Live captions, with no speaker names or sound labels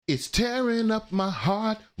It's tearing up my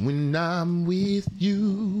heart when I'm with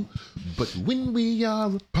you. But when we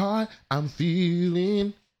are apart, I'm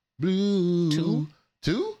feeling blue.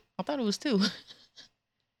 Two? I thought it was 2.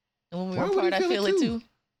 And when we Why were would apart, I he feel it too.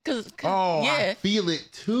 I feel it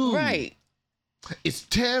too. Right. It's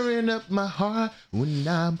tearing up my heart when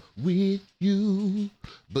I'm with you.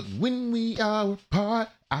 But when we are apart,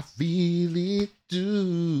 I feel it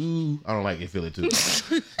too. I don't like it, feel it too.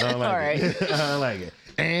 I don't like it. I don't like it.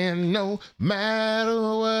 And no matter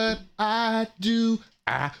what I do,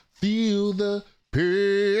 I feel the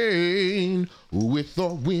pain with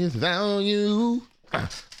or without you.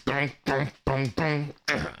 Let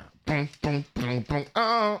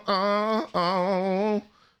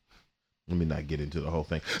me not get into the whole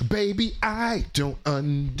thing. Baby, I don't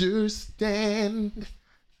understand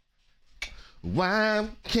why we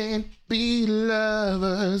can't be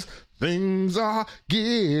lovers. Things are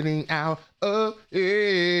getting out of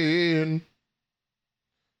hand.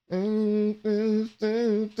 You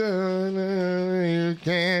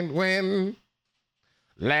can't win.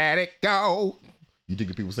 Let it go. You think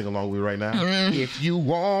the people sing along with me right now? If you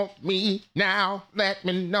want me now, let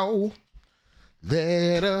me know.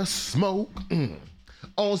 Let us smoke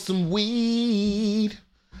on some weed.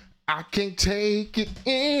 I can't take it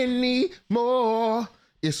anymore.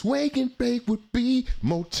 It's Wake and Bake with B,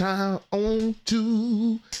 Motown on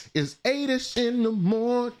 2. It's 8ish in the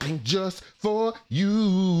morning just for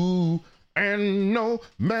you. And no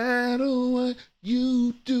matter what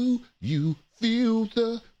you do, you feel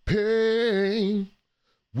the pain.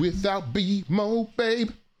 Without B-Mo,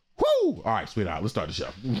 babe. Woo! All right, sweetheart, let's start the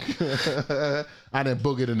show. I done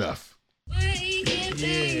boogered enough.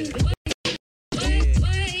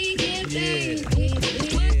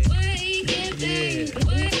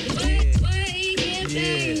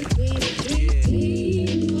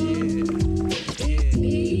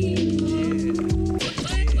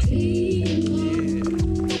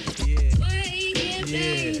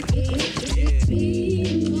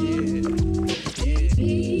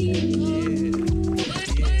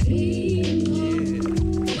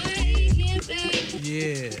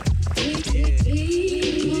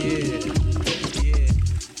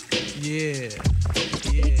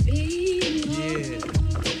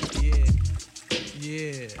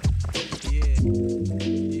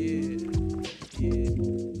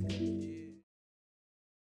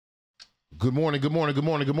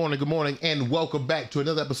 Good morning, and welcome back to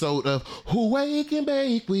another episode of Who Wake and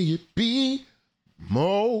Bake with B-Mo.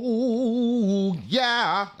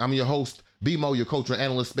 Yeah, I'm your host, B-Mo, your cultural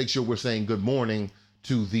analyst. Make sure we're saying good morning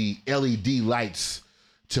to the LED lights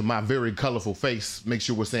to my very colorful face. Make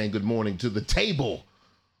sure we're saying good morning to the table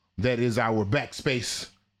that is our backspace,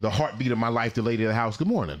 the heartbeat of my life, the lady of the house. Good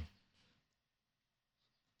morning.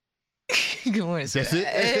 Good morning. That's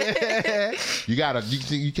it. You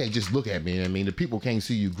can't just look at me. I mean, the people can't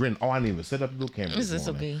see you grin. Oh, I didn't even set up the little camera. It's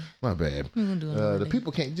okay. My bad. The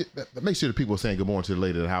people can't. Make sure the people are saying good morning to the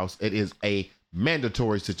lady of the house. It is a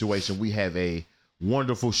mandatory situation. We have a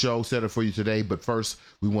wonderful show set up for you today. But first,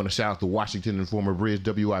 we want to shout out the Washington Informer Bridge,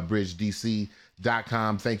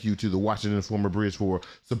 WIBridgeDC.com. Thank you to the Washington Informer Bridge for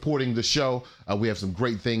supporting the show. We have some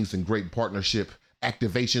great things and great partnership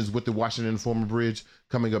activations with the Washington Informer Bridge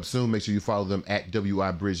coming up soon. Make sure you follow them at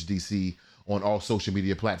WIBridgeDC on all social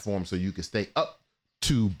media platforms so you can stay up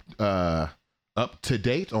to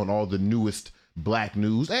date on all the newest Black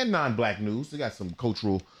news and non-Black news. They got some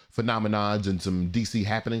cultural phenomenons and some DC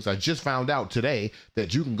happenings. I just found out today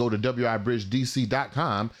that you can go to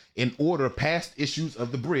WIBridgeDC.com and order past issues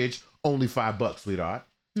of the Bridge, only $5, sweetheart.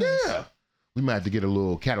 Nice. Yeah. We might have to get a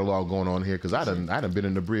little catalog going on here because I done been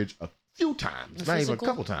in the Bridge a few times, not even a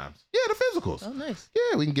couple times. Yeah, the physicals. Oh, nice.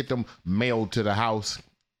 Yeah, we can get them mailed to the house.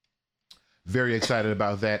 Very excited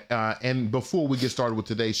about that. And before we get started with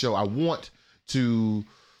today's show, I want to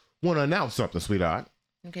announce something, sweetheart.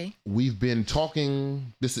 Okay. We've been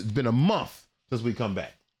talking. This has been a month since we come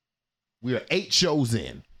back. We are 8 shows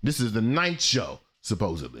in. This is the 9th show,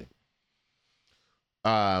 supposedly.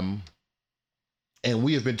 And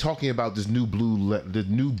we have been talking about this new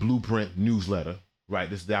Blueprint newsletter. Right,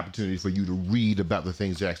 this is the opportunity for you to read about the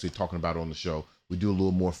things they're actually talking about on the show. We do a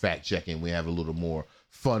little more fact checking. We have a little more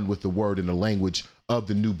fun with the word and the language of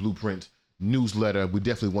the new Blueprint newsletter. We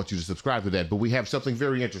definitely want you to subscribe to that. But we have something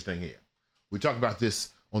very interesting here. We talked about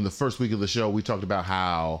this on the first week of the show. We talked about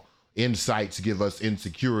how insights give us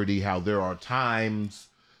insecurity, how there are times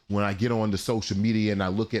when I get on the social media and I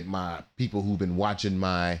look at my people who've been watching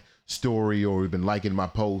my story or who've been liking my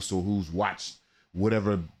posts or who's watched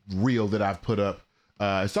whatever reel that I've put up.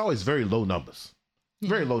 It's always very low numbers.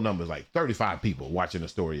 Very low numbers, like 35 people watching a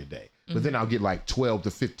story a day. but then I'll get like 12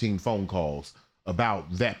 to 15 phone calls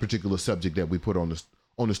about that particular subject that we put on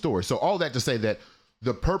the story. So all that to say that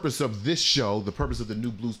the purpose of this show, the purpose of the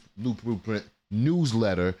New Blueprint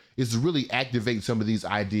newsletter is to really activate some of these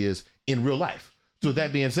ideas in real life. So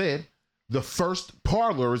that being said, the first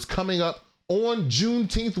parlor is coming up on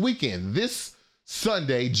Juneteenth weekend. This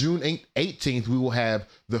Sunday, June 18th, we will have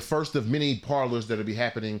the first of many parlors that will be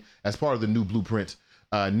happening as part of the New Blueprint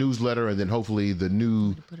newsletter, and then hopefully the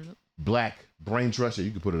new Black Brain Trust. Yeah,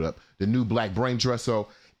 you can put it up. The new Black Brain Trust. So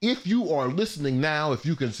if you are listening now, if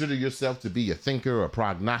you consider yourself to be a thinker, a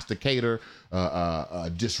prognosticator,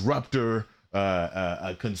 a disruptor,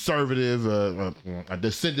 a conservative, a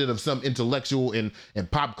descendant of some intellectual in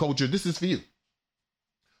pop culture, this is for you.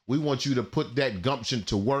 We want you to put that gumption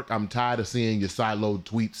to work. I'm tired of seeing your siloed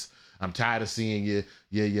tweets. I'm tired of seeing you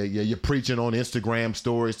preaching on Instagram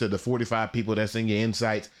stories to the 45 people that's in your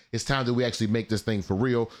insights. It's time that we actually make this thing for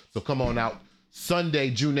real. So come on out Sunday,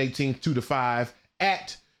 June 18th, 2 to 5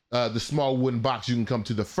 at the Small Wooden Box. You can come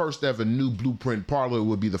to the first ever New Blueprint parlor. It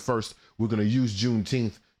will be the first. We're going to use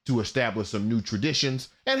Juneteenth to establish some new traditions.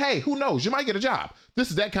 And hey, who knows? You might get a job. This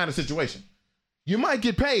is that kind of situation. You might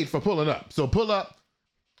get paid for pulling up. So pull up.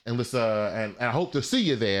 And let's and I hope to see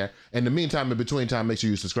you there. In the meantime, in between time, make sure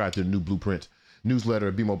you subscribe to the New Blueprint newsletter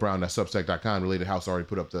at BMOBrown.substack.com. Related House already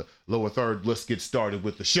put up the lower third. Let's get started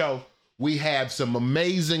with the show. We have some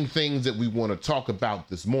amazing things that we want to talk about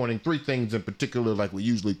this morning. 3 things in particular, like we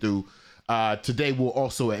usually do. Today, we'll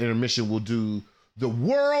also, at intermission, we'll do the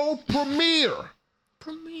world premiere.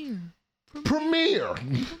 Premiere.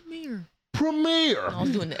 I was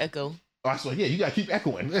doing the echo. Oh, so yeah, you gotta keep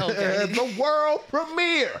echoing. Okay. The world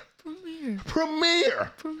premiere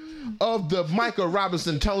of the Micah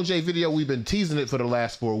Robinson Tone J video. We've been teasing it for the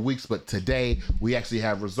last 4 weeks, but today we actually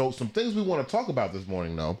have results. Some things we want to talk about this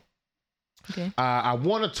morning, though. Okay. I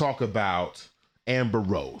want to talk about Amber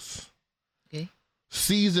Rose. Okay.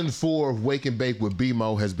 Season 4 of Wake and Bake with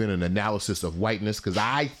BMO has been an analysis of whiteness, because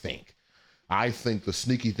I think the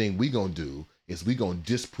sneaky thing we gonna do is we gonna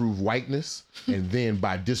disprove whiteness, and then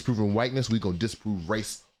by disproving whiteness, we gonna disprove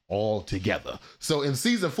race altogether. So in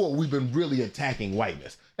season 4, we've been really attacking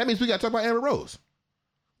whiteness. That means we gotta talk about Amber Rose.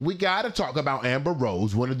 We gotta talk about Amber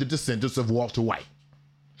Rose, one of the descendants of Walter White.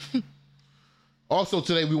 Also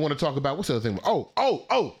today, we want to talk about, what's the other thing?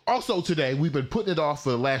 Also today, we've been putting it off for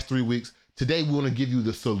the last 3 weeks. Today, we want to give you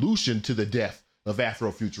the solution to the death of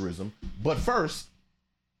Afrofuturism. But first,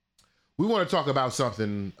 we want to talk about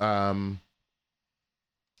something, how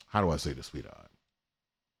do I say this, sweetheart?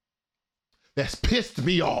 That's pissed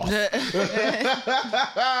me off.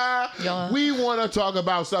 We want to talk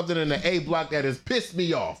about something in the A block that has pissed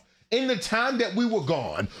me off. In the time that we were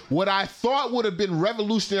gone, what I thought would have been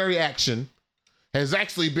revolutionary action has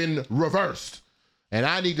actually been reversed. And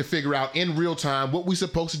I need to figure out in real time what we're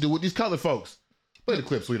supposed to do with these colored folks. Play the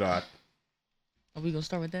clip, sweetheart. Are we going to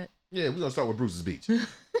start with that? Yeah, we're going to start with Bruce's Beach.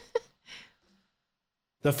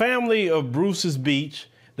 The family of Bruce's Beach,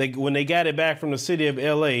 when they got it back from the city of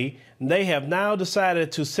L.A., they have now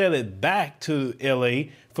decided to sell it back to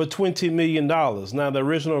L.A. for $20 million. Now, the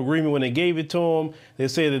original agreement, when they gave it to them, they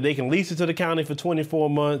said that they can lease it to the county for 24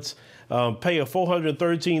 months, pay a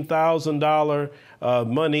 $413,000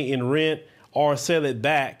 money in rent, or sell it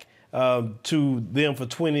back to them for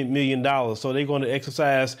 $20 million. So they're going to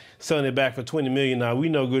exercise selling it back for $20 million. Now, we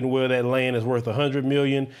know good and well that land is worth $100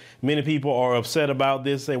 million. Many people are upset about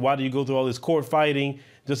this, say, why do you go through all this court fighting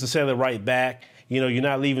just to sell it right back? You know, you're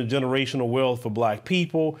not leaving generational wealth for black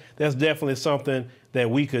people. That's definitely something that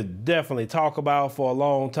we could definitely talk about for a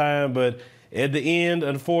long time. But at the end,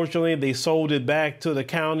 unfortunately, they sold it back to the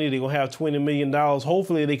county. They're going to have $20 million.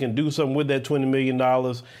 Hopefully, they can do something with that $20 million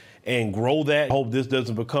and grow that. I hope this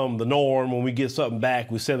doesn't become the norm. When we get something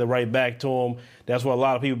back, we send it right back to them. That's what a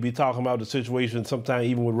lot of people be talking about the situation, sometimes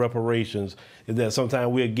even with reparations, is that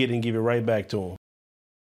sometimes we'll get it and give it right back to them.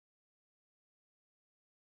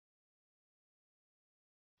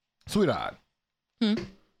 Sweetheart.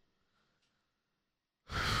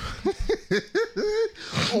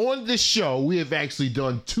 On this show, we have actually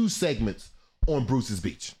done 2 segments on Bruce's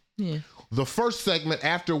Beach. Yeah. The first segment,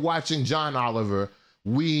 after watching John Oliver,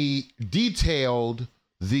 we detailed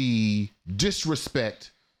the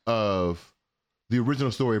disrespect of the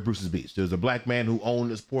original story of Bruce's Beach. There's a black man who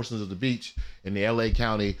owned his portions of the beach, and the LA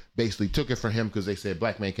County basically took it from him because they said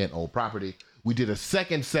black man can't own property. We did a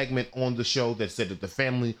second segment on the show that said that the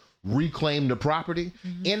family reclaimed the property.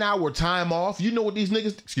 In our time off, you know what these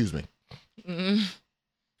niggas, excuse me.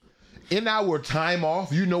 In our time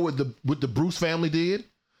off, you know what the Bruce family did?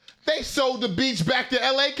 They sold the beach back to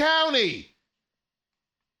LA County.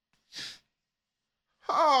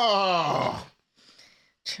 Oh.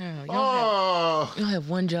 Child, Oh. y'all have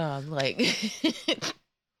one job. Like,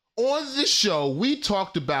 On this show, we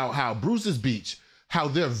talked about how Bruce's Beach, how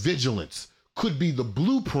their vigilance could be the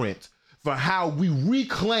blueprint for how we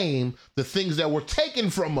reclaim the things that were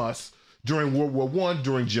taken from us during World War I,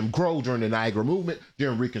 during Jim Crow, during the Niagara Movement,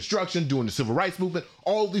 during Reconstruction, during the Civil Rights Movement.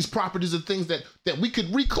 All these properties are things that we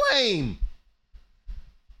could reclaim.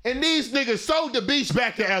 And these niggas sold the beach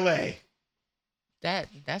back to LA.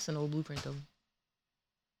 that's an old blueprint, though.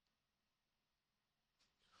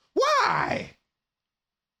 Why?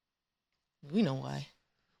 We know why.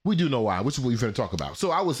 We do know why, which is what we're going to talk about.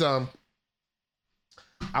 So I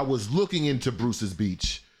was looking into Bruce's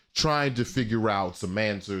Beach, trying to figure out some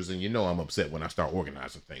answers, and you know I'm upset when I start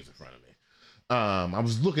organizing things in front of me. I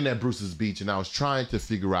was looking at Bruce's Beach, and I was trying to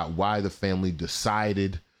figure out why the family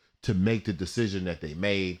decided to make the decision that they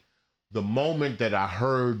made. The moment that I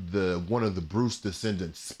heard one of the Bruce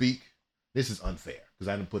descendants speak, this is unfair because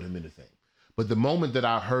I didn't put him in the thing. But the moment that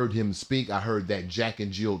I heard him speak, I heard that Jack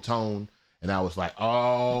and Jill tone, and I was like,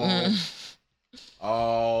 oh,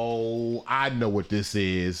 I know what this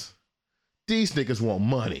is. These niggas want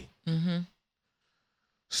money. Mm-hmm.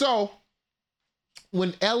 So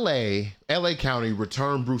when LA County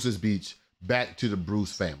returned Bruce's Beach back to the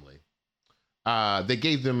Bruce family, they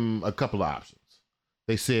gave them a couple of options.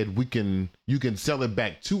 They said, you can sell it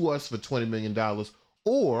back to us for $20 million,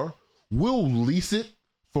 or we'll lease it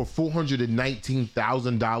for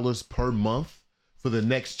 $419,000 per month for the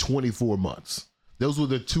next 24 months. Those were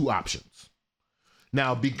the two options.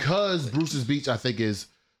 Now, because Bruce's Beach, I think, is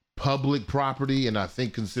public property and I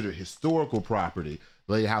think considered historical property,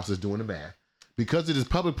 Lady House is doing the math. Because it is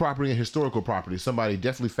public property and historical property, somebody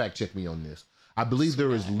definitely fact check me on this. I believe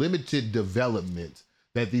there is limited development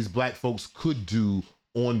that these black folks could do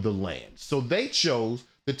on the land. So they chose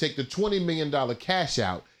to take the $20 million cash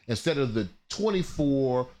out instead of the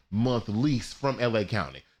 24-month lease from LA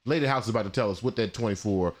County. Lady House is about to tell us what that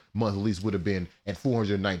 24-month lease would have been at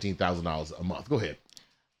 $419,000 a month. Go ahead.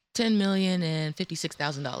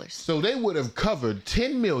 $10,056,000. So they would have covered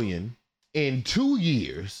 $10 million in 2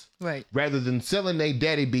 years, right? Rather than selling their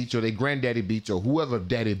daddy beach or their granddaddy beach or whoever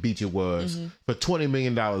daddy beach it was for $20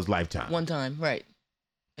 million lifetime. One time, right?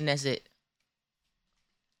 And that's it.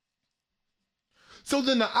 So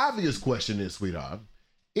then the obvious question is, sweetheart,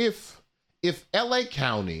 if LA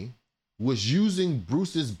County was using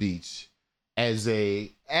Bruce's Beach as a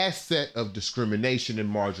asset of discrimination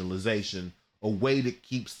and marginalization, a way to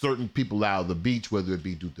keep certain people out of the beach, whether it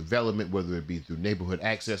be through development, whether it be through neighborhood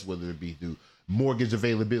access, whether it be through mortgage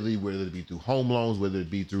availability, whether it be through home loans, whether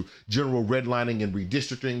it be through general redlining and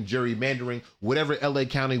redistricting, gerrymandering, whatever LA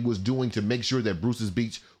County was doing to make sure that Bruce's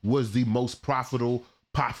Beach was the most profitable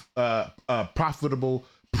property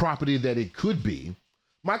that it could be.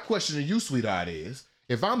 My question to you, sweetheart, is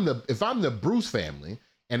if I'm the Bruce family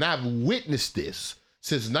and I've witnessed this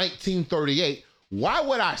since 1938, why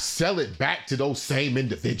would I sell it back to those same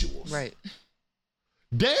individuals? Right.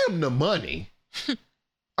 Damn the money.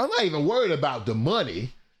 I'm not even worried about the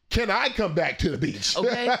money. Can I come back to the beach?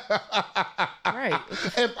 Okay. Right.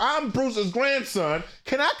 If I'm Bruce's grandson,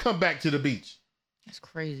 can I come back to the beach? That's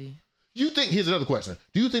crazy. Here's another question.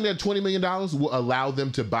 Do you think that $20 million will allow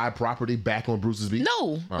them to buy property back on Bruce's Beach?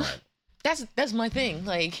 No. All right. That's my thing.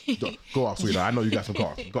 Like, go off, sweetheart. I know you got some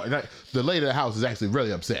cars. The lady of the house is actually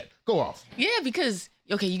really upset. Go off. yeah, because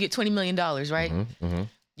okay, you get $20 million, right?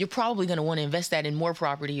 You're probably going to want to invest that in more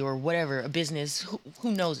property or whatever, a business.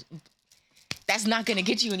 Who knows? That's not going to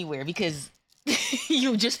get you anywhere because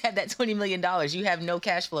you just had that $20 million. You have no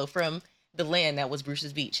cash flow from the land that was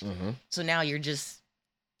Bruce's Beach. So now you're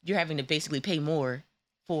having to basically pay more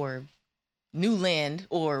for new land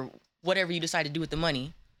or whatever you decide to do with the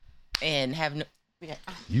money, and have no.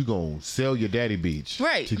 You gonna sell your daddy beach,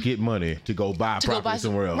 right, to get money to go buy property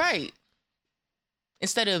somewhere else, right?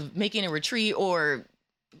 Instead of making a retreat or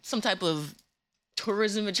some type of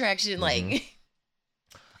tourism attraction, like.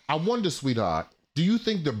 I wonder, sweetheart, do you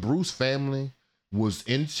think the Bruce family was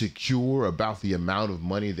insecure about the amount of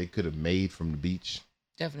money they could have made from the beach?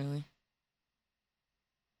 Definitely.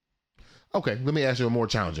 Okay, let me ask you a more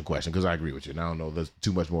challenging question because I agree with you. And I don't know, there's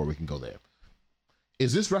too much more we can go there.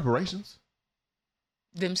 Is this reparations?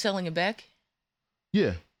 Them selling it back?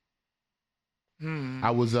 Yeah. I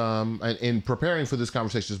was in preparing for this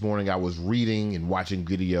conversation this morning, I was reading and watching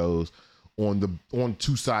videos on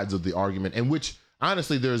two sides of the argument, in which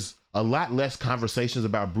honestly there's a lot less conversations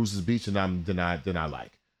about Bruce's Beach than I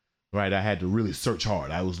like. Right? I had to really search hard.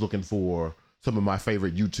 I was looking for some of my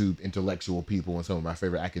favorite YouTube intellectual people and some of my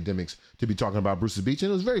favorite academics to be talking about Bruce's Beach, and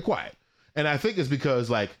it was very quiet. And I think it's because,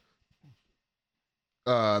 like,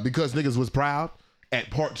 because niggas was proud at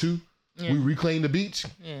part 2, we reclaimed the beach.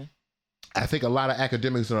 Yeah. I think a lot of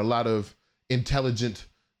academics and a lot of intelligent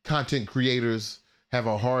content creators have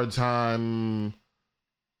a hard time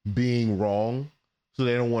being wrong. So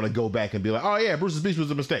they don't want to go back and be like, oh yeah, Bruce's Beach was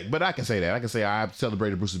a mistake. But I can say that. I can say I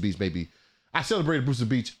celebrated Bruce's Beach maybe. I celebrated Bruce's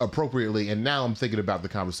Beach appropriately. And now I'm thinking about the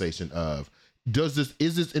conversation of, is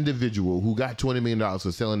this individual who got $20 million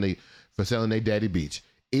for selling their daddy beach,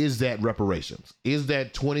 is that reparations? Is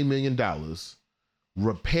that $20 million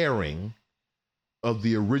repairing of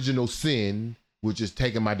the original sin, which is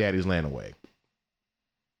taking my daddy's land away?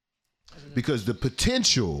 Because the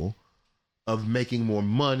potential of making more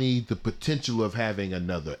money, the potential of having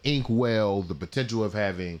another Inkwell, the potential of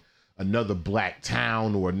having another black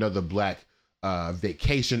town or another black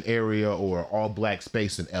vacation area or all black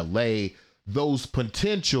space in LA, those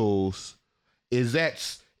potentials, is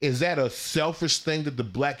that a selfish thing that the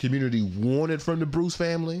black community wanted from the Bruce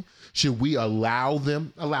family? Should we allow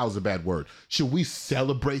them? Allow is a bad word. Should we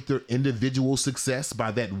celebrate their individual success by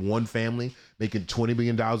that one family making $20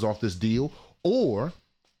 million off this deal? Or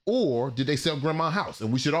did they sell grandma's house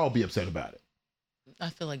and we should all be upset about it? I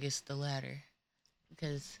feel like it's the latter,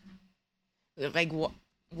 because like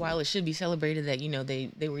while it should be celebrated that, you know, they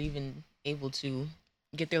were even able to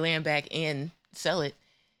get their land back and sell it,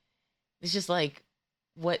 it's just like,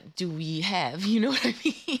 what do we have? You know what I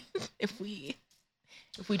mean? If we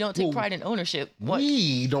don't take pride in ownership, what?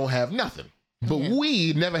 We don't have nothing. But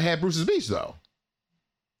we never had Bruce's Beach though.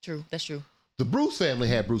 True, that's true. The Bruce family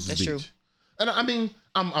had Bruce's Beach. True. And I mean,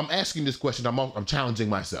 I'm asking this question. I'm challenging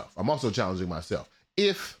myself. I'm also challenging myself.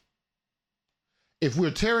 If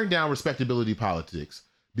we're tearing down respectability politics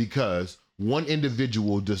because one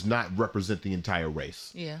individual does not represent the entire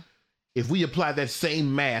race. Yeah. If we apply that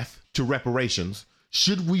same math to reparations,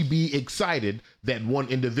 should we be excited that one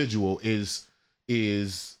individual is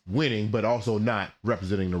winning but also not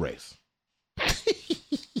representing the race?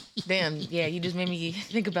 Damn, yeah, you just made me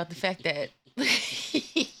think about the fact that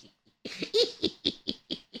it's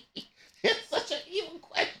such an evil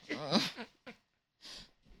question.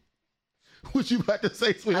 What you about to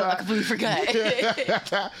say, sweetheart? I completely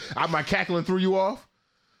forgot. Am I cackling threw you off?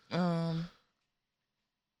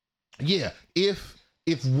 Yeah, if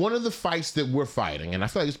one of the fights that we're fighting, and I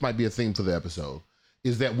feel like this might be a theme for the episode,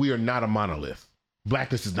 is that we are not a monolith.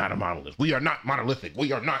 Blackness is not a monolith. We are not monolithic.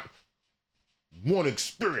 We are not one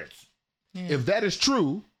experience. Yeah. If that is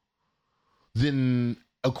true, then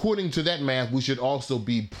according to that math, we should also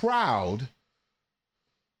be proud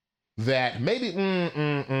that maybe let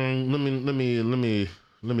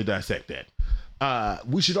me dissect that.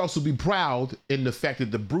 We should also be proud in the fact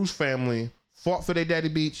that the Bruce family fought for their daddy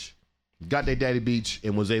beach, got their daddy beach,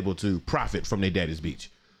 and was able to profit from their daddy's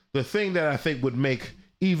beach. The thing that I think would make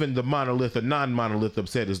even the monolith or non-monolith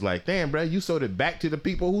upset is like, damn, bro, you sold it back to the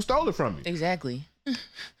people who stole it from you. Exactly.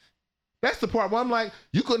 That's the part where I'm like,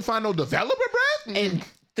 you couldn't find no developer, bro? And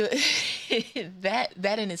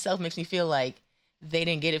that in itself makes me feel like they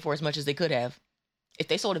didn't get it for as much as they could have. If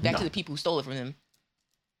they sold it back to the people who stole it from them.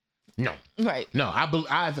 No. Right. No,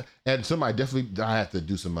 I've and somebody definitely, I have to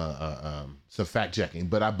do some fact checking,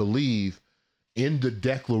 but I believe in the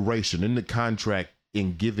declaration, in the contract,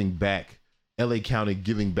 in giving back, LA County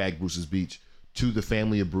giving back Bruce's Beach to the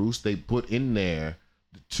family of Bruce, they put in there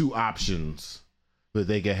the two options that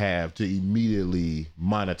they could have to immediately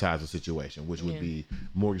monetize the situation, which would be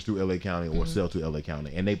mortgage through LA County or sell to LA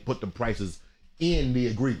County. And they put the prices in the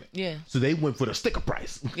agreement. Yeah. So they went for the sticker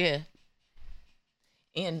price. Yeah.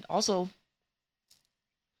 And also,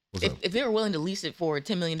 if they were willing to lease it for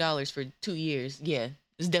 $10 million for 2 years, yeah,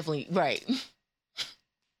 it's definitely right.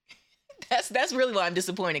 That's really why I'm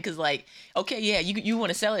disappointed. Because, like, okay, yeah, you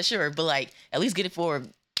want to sell it, sure, but, like, at least get it for,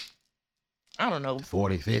 I don't know,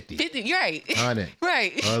 40, 50. 50, right. 100.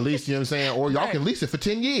 Right. Or at least, you know what I'm saying? Or y'all can lease it for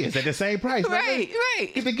 10 years at the same price. Right.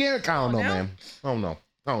 Get the guarantee. I don't know, man. I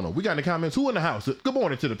don't know. We got in the comments. Who in the house? Good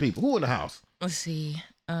morning to the people. Who in the house? Let's see.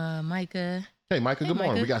 Micah. Hey, Micah, good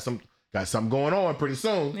morning. We got something going on pretty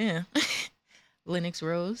soon. Yeah. Lennox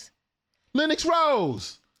Rose. Good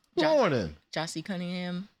morning. Jossie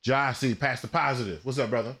Cunningham. Jossie, Pastor Positive. What's up,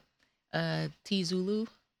 brother? T Zulu.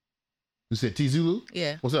 You said T Zulu?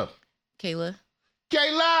 Yeah. What's up? Kayla.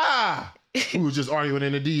 We were just arguing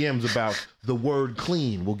in the DMs about the word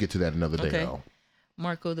clean. We'll get to that another day, though.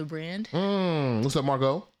 Marco the Brand. What's up,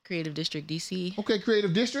 Marco? Creative District DC. Okay,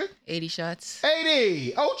 Creative District. 80 shots.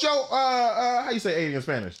 80. Ocho. How you say 80 in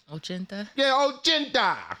Spanish? Ochenta. Yeah,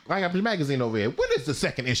 ochenta. I got the magazine over here. When is the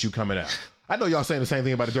second issue coming out? I know y'all saying the same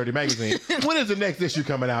thing about the Dirty Magazine. When is the next issue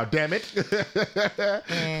coming out? Damn it.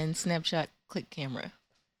 And Snapshot Click Camera.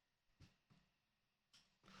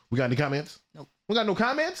 We got any comments? Nope. We got no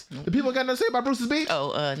comments? Nope. The people got nothing to say about Bruce's Beach?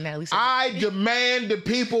 Oh, Natalie said I demand the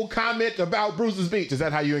people comment about Bruce's Beach. Is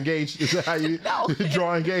that how you engage? Is that how you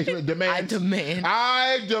draw engagement? Demand?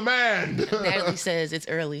 I demand. Natalie says it's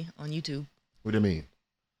early on YouTube. What do you mean?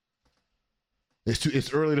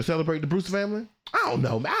 It's early to celebrate the Bruce family? I don't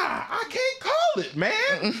know. I can't call it,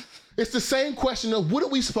 man. It's the same question of what are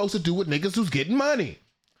we supposed to do with niggas who's getting money?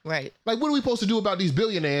 Right. Like, what are we supposed to do about these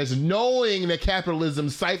billionaires knowing that capitalism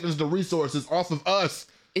siphons the resources off of us?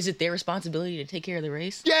 Is it their responsibility to take care of the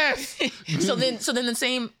race? Yes. so then the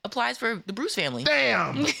same applies for the Bruce family.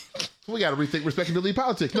 Damn. We got to rethink respectability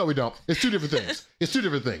politics. No, we don't. It's two different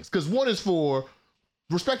things. Because one is for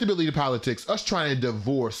respectability politics, us trying to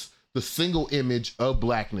divorce the single image of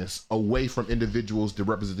blackness away from individuals that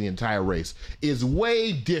represent the entire race is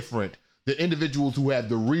way different than individuals who have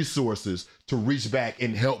the resources to reach back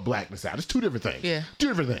and help blackness out. It's two different things. Yeah. Two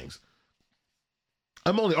different things.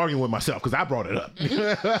 I'm only arguing with myself because I brought it up.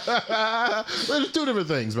 It's two different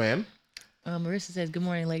things, man. Marissa says, good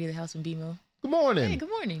morning, lady of the house in BMO. Good morning. Hey, good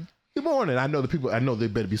morning. Good morning. I know they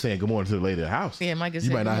better be saying good morning to the lady of the house. Yeah, Micah said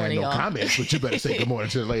you might not good morning, have no comments, but you better say good morning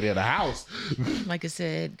to the lady of the house. Micah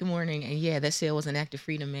said, good morning. And yeah, that sale was an act of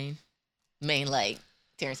freedom, Maine, like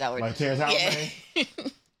Terrence Howard. Like Terrence Howard,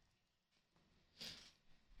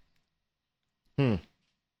 yeah.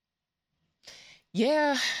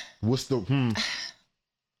 Yeah. What's the I'm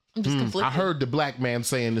just conflicted. I heard the black man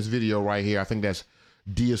say in this video right here, I think that's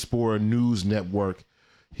Diaspora News Network.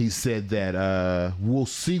 He said that we'll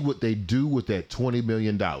see what they do with that $20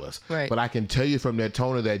 million. Right. But I can tell you from that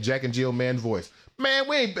tone of that Jack and Jill man voice, man,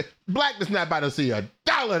 blackness not about to see $1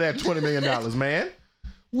 of that $20 million, man.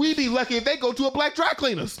 We be lucky if they go to a black dry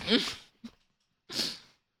cleaners.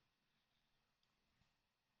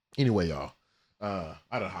 Anyway, y'all, I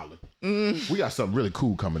done hollered. We got something really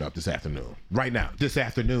cool coming up this afternoon. Right now, this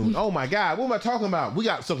afternoon. Oh my God, what am I talking about? We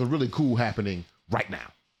got something really cool happening right now.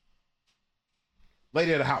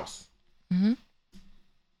 Lady of the house.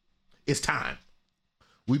 It's time.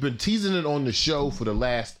 We've been teasing it on the show for the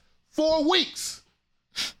last 4 weeks.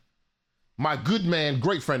 My good man,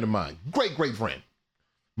 great friend of mine, great friend,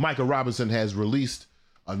 Micah Robinson has released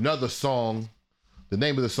another song. The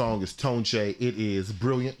name of the song is Tone Che. It is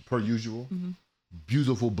brilliant, per usual.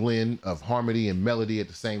 Beautiful blend of harmony and melody at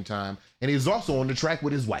the same time. And he's also on the track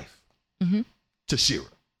with his wife, Tashira,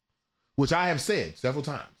 which I have said several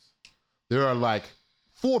times. There are like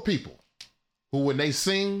 4 people who, when they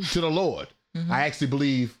sing to the Lord, I actually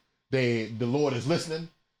believe the Lord is listening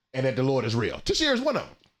and that the Lord is real. Tashira is one of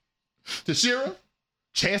them. Tashira,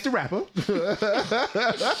 Chance the Rapper,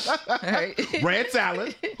 Red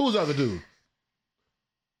Salad. Who's the other dude?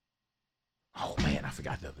 Oh man, I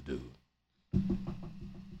forgot the other dude.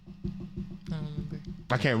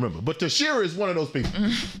 I can't remember. But Tashira is one of those people.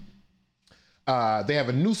 They have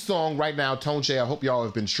a new song right now, Tone Che. I hope y'all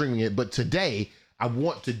have been streaming it. But today, I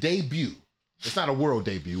want to debut. It's not a world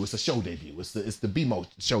debut. It's a show debut. It's the BMO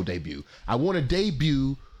show debut. I want to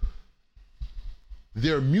debut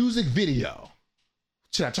their music video.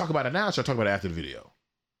 Should I talk about it now or should I talk about it after the video?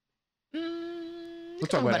 We'll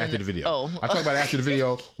talk about it after the video. I'll talk about it after the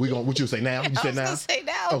video. What you say now? You said now? I was going to say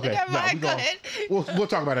now. Okay. Go ahead. We'll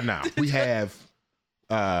talk about it now. We have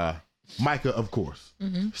Micah, of course.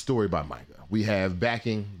 Story by Micah. We have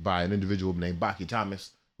backing by an individual named Baki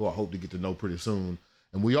Thomas, who I hope to get to know pretty soon.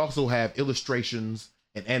 And we also have illustrations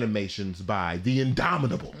and animations by the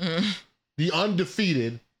indomitable, the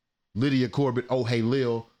undefeated Lydia Corbett, Oh Hey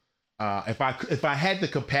Lil. If I had the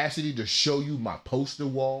capacity to show you my poster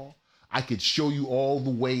wall, I could show you all the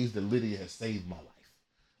ways that Lydia has saved my life.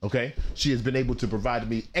 Okay? She has been able to provide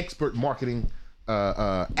me expert marketing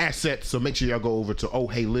assets, so make sure y'all go over to Oh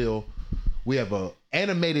Hey Lil. We have a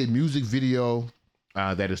animated music video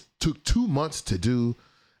that took 2 months to do.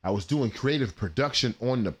 I was doing creative production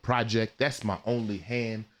on the project. That's my only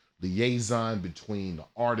hand liaison between the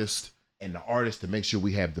artist and the artist to make sure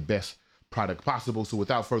we have the best product possible. So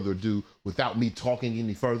without further ado, without me talking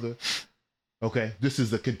any further, okay, this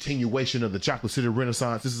is a continuation of the Chocolate City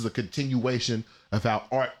Renaissance. This is a continuation of how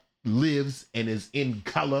art lives and is in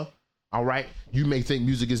color. All right. You may think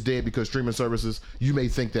music is dead because streaming services. You may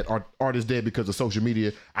think that art is dead because of social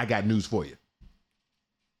media. I got news for you.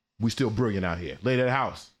 We still brilliant out here. Lady of the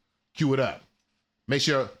house, cue it up. Make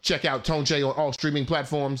sure check out Tone Che on all streaming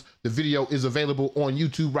platforms. The video is available on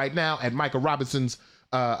YouTube right now at Micah Robinson's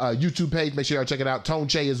YouTube page. Make sure y'all check it out. Tone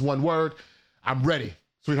Che is one word. I'm ready.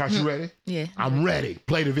 Sweetheart, you ready? Yeah. I'm ready.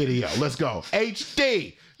 Play the video. Let's go.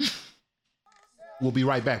 HD. We'll be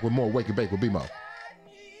right back with more Wake and Bake with BMO.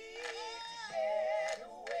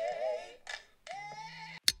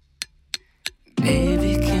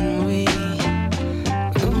 Baby, can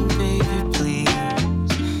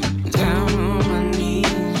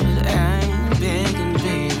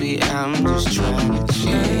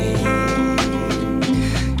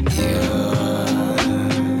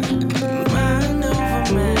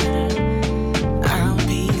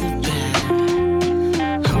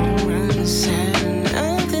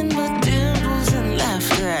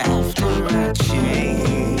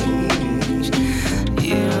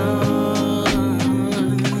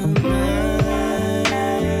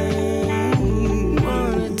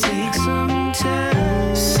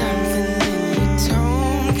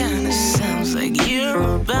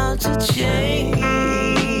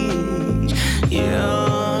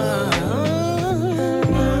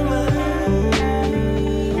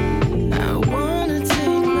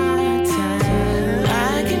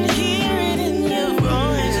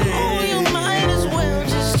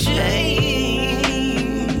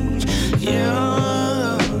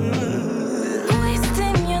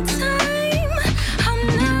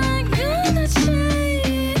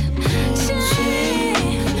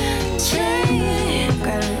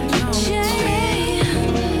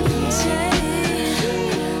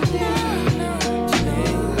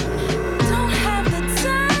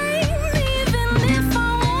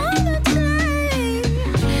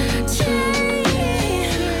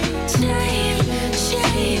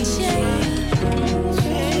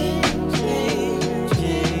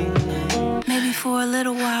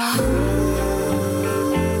little while.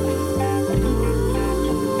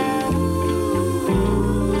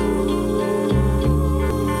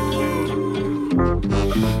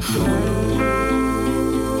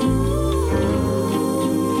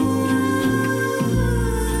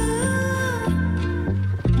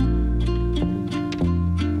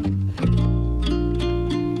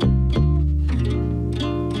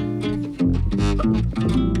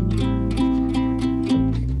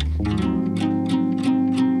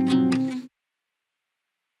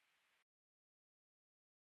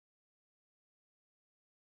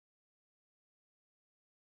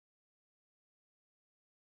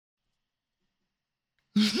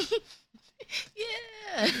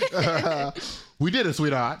 Yeah. We did it,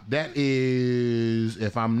 sweetheart. That is,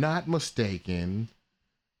 if I'm not mistaken,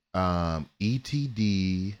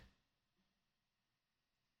 ETD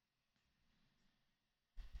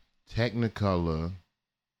Technicolor.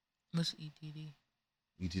 What's ETD?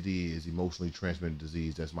 ETD is emotionally transmitted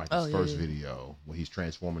disease. That's Michael's first video when he's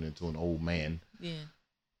transforming into an old man. Yeah.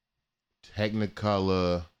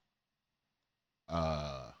 Technicolor,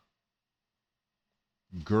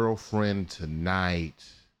 Girlfriend Tonight,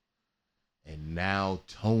 and now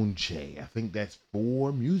Tonche. I think that's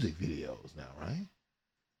 4 music videos now, right?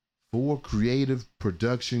 4 creative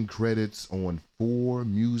production credits on 4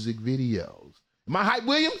 music videos. Am I Hype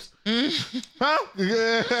Williams? Huh?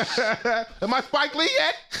 Am I Spike Lee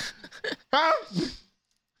yet? Huh?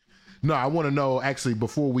 No, I want to know, actually,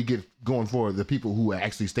 before we get going forward, the people who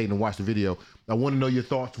actually stayed and watched the video, I want to know your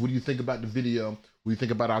thoughts. What do you think about the video? What do you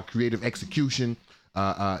think about our creative execution?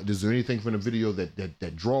 Is there anything from the video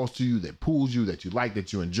that draws to you, that pulls you, that you like,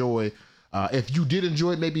 that you enjoy? If you did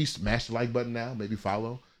enjoy it, maybe smash the like button now, maybe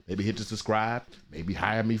follow, maybe hit the subscribe, maybe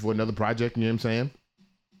hire me for another project, you know what I'm saying?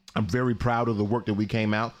 I'm very proud of the work that we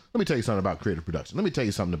came out. Let me tell you something about creative production. Let me tell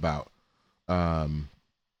you something about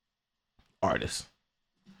artists.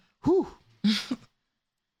 Whew.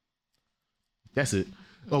 That's it.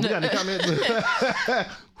 Oh, we got any comments?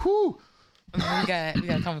 Whew. We got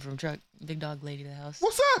a comment from Truck, Big Dog Lady of the house.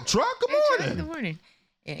 What's up, Truck? Good Hey, Truck, morning. good morning.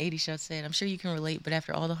 And 80 Shot said, I'm sure you can relate, but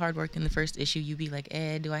after all the hard work in the first issue, you be like,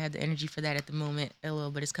 do I have the energy for that at the moment?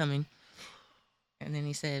 LOL, but it's coming. And then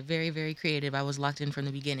he said, very, very creative. I was locked in from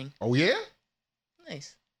the beginning. Oh, yeah?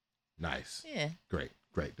 Nice. Nice. Yeah. Great.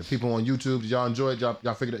 The people on YouTube, did y'all enjoy it?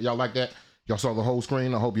 Y'all figured it? Y'all like that? Y'all saw the whole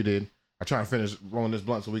screen? I hope you did. I try and finish rolling this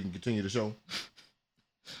blunt so we can continue the show.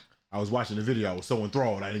 I was watching the video. I was so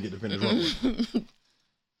enthralled I didn't get to finish rolling.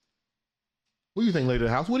 What do you think, Lady of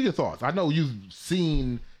the House? What are your thoughts? I know you've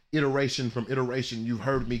seen iteration from iteration. You've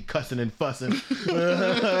heard me cussing and fussing.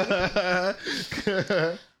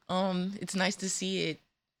 It's nice to see it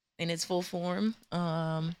in its full form.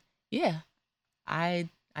 Yeah. I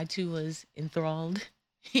too was enthralled.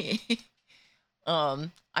 I'm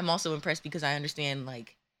also impressed because I understand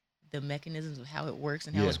like the mechanisms of how it works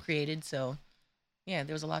and how it's created. So yeah,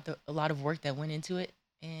 there was a lot of work that went into it,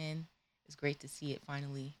 and it's great to see it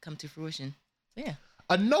finally come to fruition. So, yeah.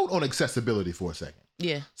 A note on accessibility for a second.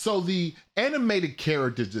 Yeah. So the animated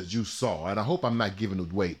characters that you saw, and I hope I'm not giving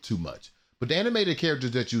away too much, but the animated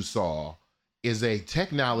characters that you saw is a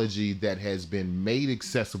technology that has been made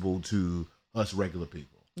accessible to us regular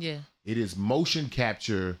people. Yeah. It is motion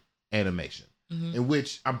capture animation, in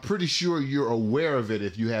which I'm pretty sure you're aware of it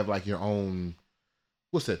if you have like your own,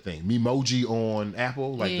 what's that thing? Memoji on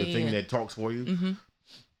Apple, like the thing that talks for you. Mm-hmm.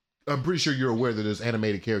 I'm pretty sure you're aware that there's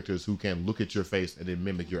animated characters who can look at your face and then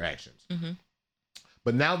mimic your actions. Mm-hmm.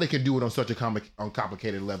 But now they can do it on such a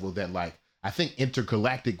complicated level that, like, I think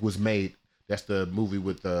Intergalactic was made. That's the movie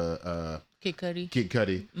with Kid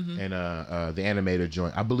Cudi. And the animator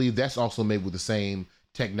joint. I believe that's also made with the same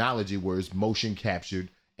technology where it's motion captured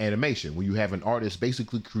animation, where you have an artist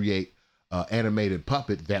basically create an animated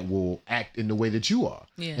puppet that will act in the way that you are.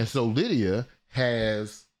 Yeah. And so Lydia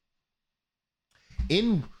has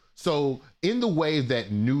in the way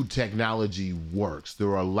that new technology works, there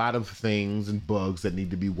are a lot of things and bugs that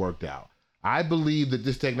need to be worked out. I believe that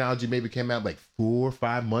this technology maybe came out like 4 or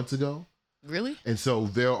 5 months ago. Really? And so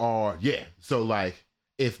there are, so like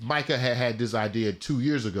if Micah had this idea 2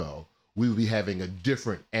 years ago, we would be having a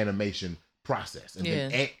different animation process. And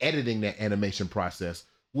then editing that animation process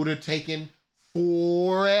would have taken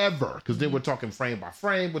forever, because then we're talking frame by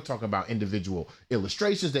frame, we're talking about individual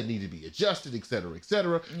illustrations that need to be adjusted, et cetera, et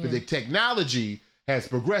cetera. But the technology has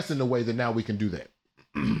progressed in a way that now we can do that.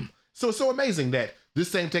 So it's so amazing that this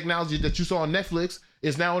same technology that you saw on Netflix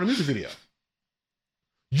is now in a music video.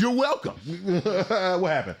 You're welcome. What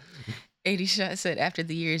happened? 80 Shot said after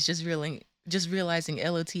the years, just realizing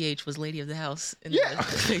LOTH was Lady of the House in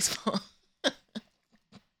the baseball.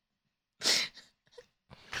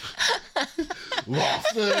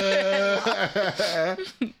 Lost.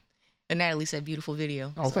 And Natalie said, beautiful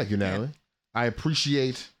video. Oh, thank you, Natalie. I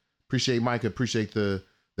appreciate Micah, appreciate the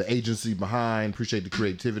agency behind, appreciate the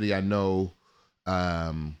creativity. I know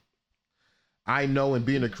in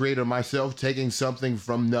being a creator myself, taking something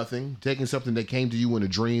from nothing, taking something that came to you in a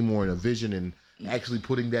dream or in a vision and actually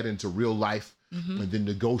putting that into real life and then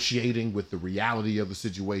negotiating with the reality of the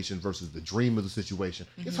situation versus the dream of the situation.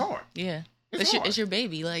 It's hard. Yeah. It's It's your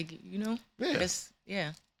baby, like, you know?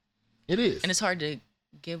 Yeah. It is. And it's hard to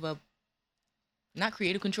give up, not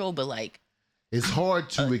creative control, but like. It's hard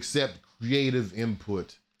to accept creative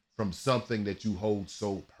input from something that you hold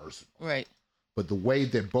so personal. Right. But the way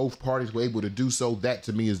that both parties were able to do so, that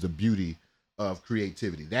to me is the beauty of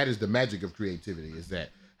creativity. That is the magic of creativity, is that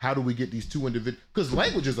how do we get these two individuals? Because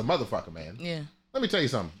language is a motherfucker, man. Yeah. Let me tell you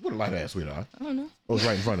something. What a light ass, sweetheart. I don't know. Oh, it's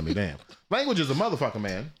right in front of me, damn. Language is a motherfucker,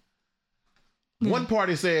 man. One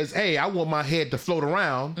party says, hey, I want my head to float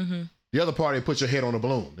around. The other party puts your head on a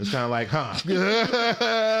balloon. It's kind of like,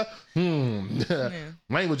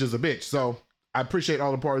 Language is a bitch. So I appreciate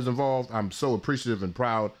all the parties involved. I'm so appreciative and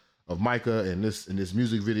proud of Micah and this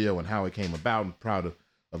music video and how it came about. I'm proud of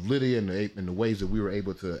Lydia and the ways that we were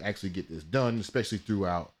able to actually get this done, especially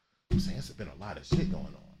throughout. I'm saying it's been a lot of shit going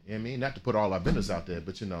on. You know what I mean? Not to put all our business out there,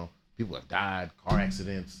 but you know, people have died, car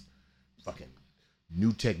accidents, fucking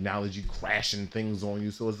new technology crashing things on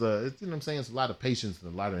you. So it's you know what I'm saying? It's a lot of patience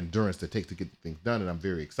and a lot of endurance that takes to get things done. And I'm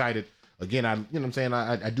very excited. Again, you know what I'm saying?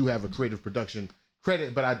 I do have a creative production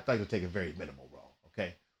credit, but I'd like to take a very minimal role.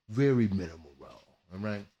 Okay. Very minimal role. All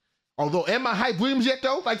right. Although, am I Hype Williams yet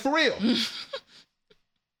though? Like for real.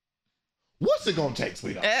 What's it gonna take,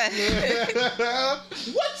 sweetheart? What's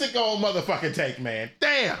it gonna motherfucking take, man?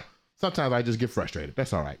 Damn. Sometimes I just get frustrated.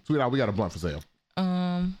 That's all right. Sweetheart, we got a blunt for sale.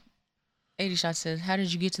 80 Shot says, how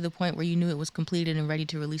did you get to the point where you knew it was completed and ready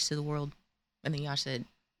to release to the world? And then Yash said,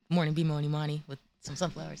 morning Bimo and Imani with some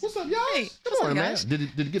sunflowers. What's up, Yash? Hey, Come on, man. Did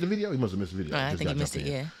he get the video? He must have missed the video. I think he missed it,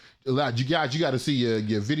 yeah. You got to see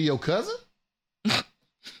your video cousin?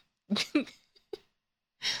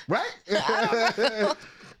 Right?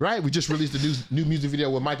 Right? We just released a new music video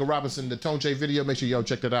with Michael Robinson, the Tone J video. Make sure y'all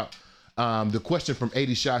check that out. The question from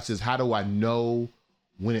 80 Shots is, how did I know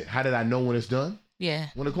when it's done? Yeah.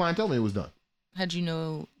 When the client told me it was done. How'd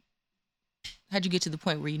you get to the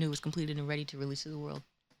point where you knew it was completed and ready to release to the world?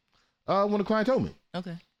 When the client told me.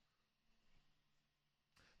 Okay.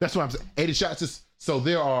 That's what I'm saying. 80 Shots is, so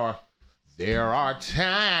there are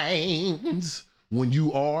times when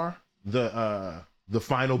you are the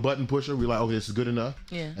final button pusher. We're like, okay, this is good enough.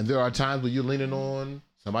 Yeah. And there are times when you're leaning on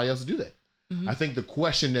somebody else to do that. I think the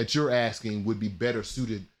question that you're asking would be better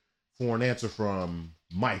suited for an answer from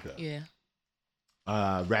Micah. Yeah.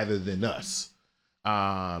 Rather than us.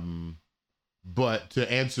 But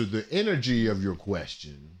to answer the energy of your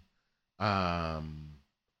question, I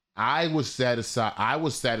was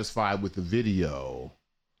satisfied with the video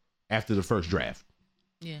after the first draft.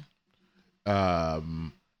 Yeah.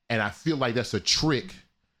 And I feel like that's a trick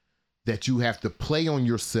that you have to play on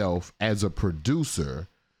yourself as a producer,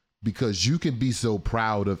 because you can be so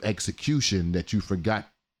proud of execution that you forgot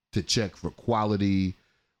to check for quality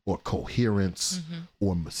or coherence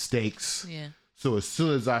or mistakes. Yeah. So as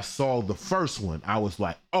soon as I saw the first one, I was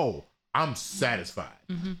like, oh, I'm satisfied.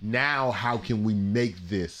 Now how can we make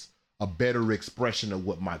this a better expression of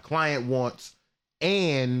what my client wants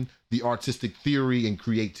and the artistic theory and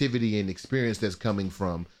creativity and experience that's coming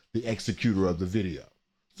from the executor of the video?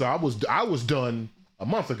 So I was done a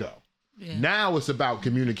month ago. Yeah. Now it's about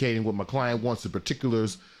communicating what my client wants, the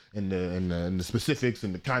particulars and the specifics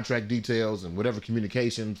and the contract details and whatever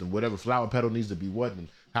communications and whatever flower petal needs to be what and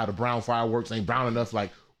how the brown fireworks ain't brown enough.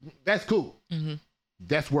 Like, that's cool.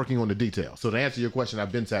 That's working on the detail. So to answer your question,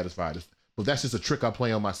 I've been satisfied. But that's just a trick I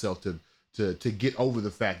play on myself to get over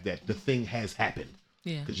the fact that the thing has happened.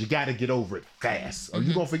 Yeah. Because you got to get over it fast or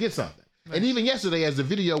you're going to forget something. Right. And even yesterday, as the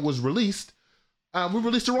video was released, we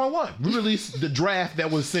released the wrong one. We released the draft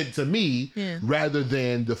that was sent to me rather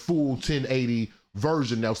than the full 1080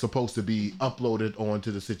 version that was supposed to be uploaded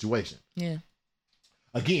onto the situation. Yeah.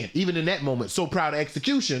 Again, even in that moment, so proud of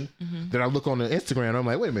execution that I look on the Instagram and I'm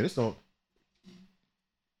like, wait a minute, this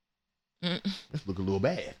look a little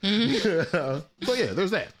bad. So yeah,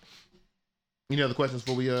 there's that. Any other questions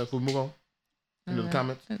before we move on? Any other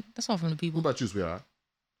comments? That's all from the people. What about you, sweetheart?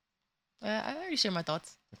 I already shared my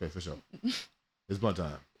thoughts. Okay, for sure. It's blunt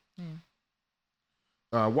time.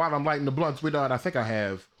 While I'm lighting the blunt, sweetheart, I think I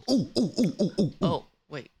have. Ooh. Oh,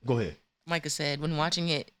 wait. Go ahead. Micah said, when watching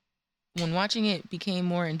it became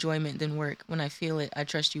more enjoyment than work. When I feel it, I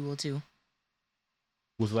trust you will too.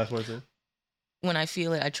 What's the last word I said? When I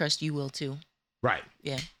feel it, I trust you will too. Right.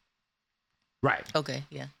 Yeah. Right. Okay.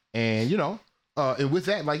 Yeah. And, and with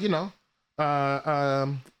that, like,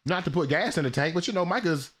 not to put gas in the tank, but,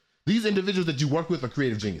 Micah's, these individuals that you work with are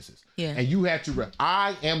creative geniuses. Yeah. And you have to,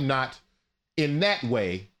 I am not in that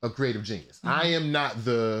way a creative genius. Mm-hmm. I am not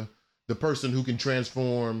the person who can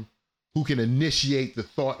transform, who can initiate the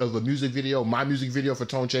thought of a music video. My music video for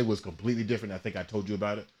Tone Che was completely different. I think I told you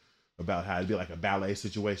about it, about how it'd be like a ballet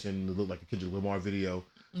situation. It looked like a Kendrick Lamar video.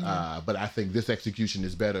 Mm-hmm. But I think this execution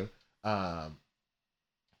is better.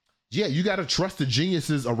 You got to trust the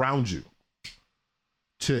geniuses around you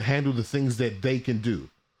to handle the things that they can do.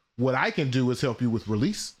 What I can do is help you with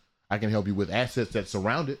release. I can help you with assets that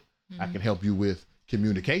surround it. I can help you with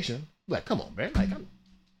communication. Like, come on, man. Like,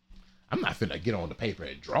 I'm not finna get on the paper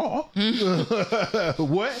and draw.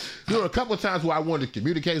 What? There were a couple of times where I wanted to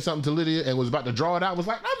communicate something to Lydia and was about to draw it out. I was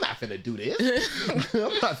like, I'm not finna do this.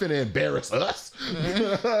 I'm not finna embarrass us.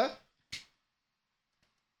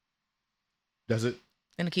 Does it?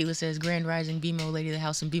 And Akila says, Grand Rising, BMO, Lady of the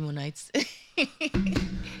House, and BMO Nights.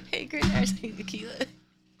 Hey, Grand Rising, Akila.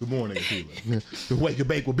 Good morning, Akila. The Wake and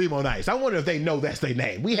Bake with BMO Nights. I wonder if they know that's their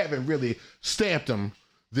name. We haven't really stamped them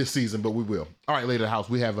this season, but we will. All right, Lady of the House,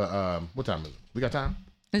 we have a, what time is it? We got time?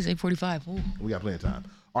 It's 8:45. Ooh. We got plenty of time.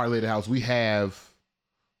 All right, Lady of the House, we have,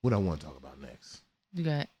 what I want to talk about next? You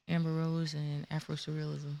got Amber Rose and Afro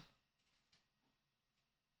Surrealism.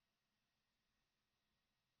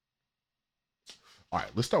 All right,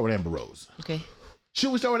 let's start with Amber Rose. Okay.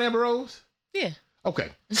 Should we start with Amber Rose? Yeah. Okay.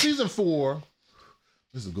 Season 4,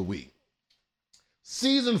 this is a good week.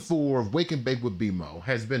 Season 4 of Wake and Bake with BMO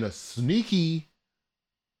has been a sneaky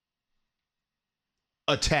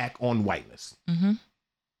attack on whiteness. Mm-hmm.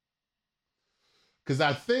 Because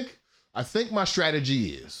I think my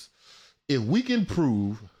strategy is, if we can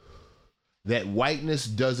prove that whiteness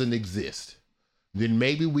doesn't exist, then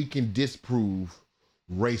maybe we can disprove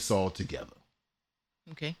race altogether.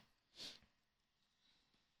 Okay.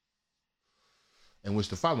 And which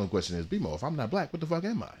the following question is, BMO, if I'm not black, what the fuck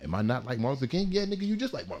am I? Am I not like Martin Luther King? Yeah, nigga, you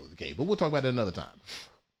just like Martin Luther King. But we'll talk about that another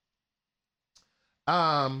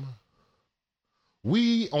time.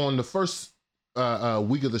 We, on the first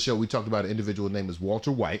week of the show, we talked about an individual named is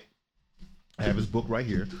Walter White. I have his book right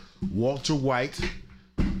here. Walter White,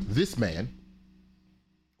 this man.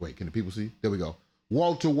 Wait, can the people see? There we go.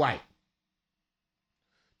 Walter White.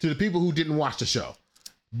 To the people who didn't watch the show,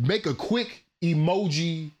 make a quick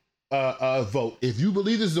emoji vote. If you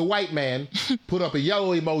believe this is a white man, put up a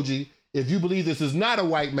yellow emoji. If you believe this is not a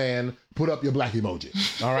white man, put up your black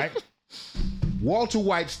emoji. All right? Walter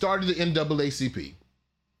White started the NAACP.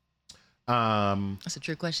 That's a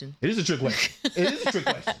trick question. It is a trick question. It is a trick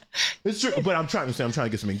question. It's true, but I'm trying to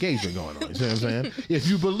get some engagement going on. You see what I'm saying? If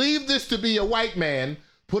you believe this to be a white man,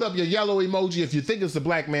 put up your yellow emoji. If you think it's a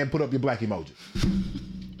black man, put up your black emoji.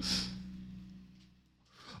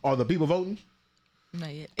 Are the people voting?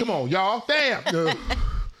 Not yet. Come on, y'all. Damn.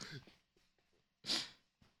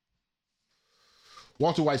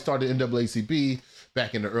 Walter White started NAACP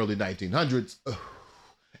back in the early 1900s.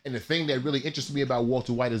 And the thing that really interests me about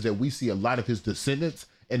Walter White is that we see a lot of his descendants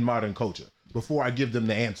in modern culture. Before I give them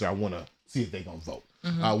the answer, I want to see if they're going to vote.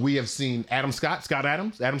 Mm-hmm. We have seen Adam Scott.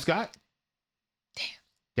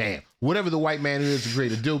 Damn. Whatever the white man is who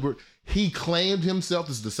created Dilbert, he claimed himself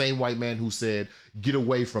as the same white man who said, get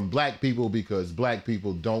away from black people because black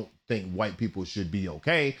people don't think white people should be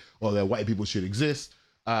okay or that white people should exist.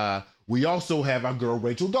 We also have our girl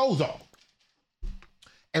Rachel Dolezal,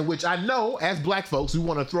 in which I know as black folks, we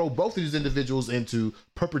want to throw both of these individuals into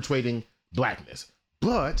perpetuating blackness.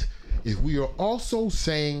 But if we are also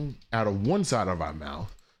saying out of one side of our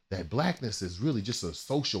mouth that blackness is really just a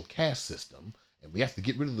social caste system, and we have to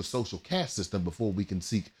get rid of the social caste system before we can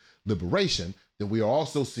seek liberation, then we are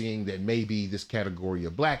also seeing that maybe this category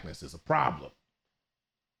of blackness is a problem.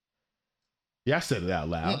 Yeah, I said it out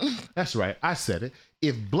loud. That's right, I said it.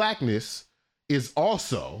 If blackness is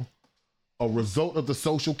also a result of the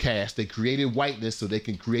social caste, they created whiteness so they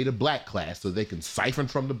can create a black class, so they can siphon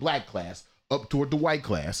from the black class up toward the white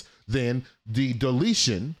class, then the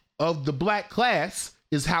deletion of the black class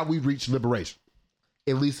is how we reach liberation.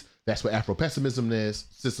 At least that's what Afro-pessimism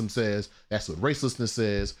system says. That's what racelessness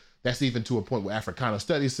says. That's even to a point where Africana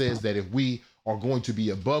studies says that if we are going to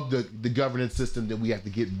be above the governance system, then we have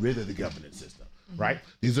to get rid of the governance system, right?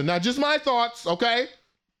 These are not just my thoughts, okay?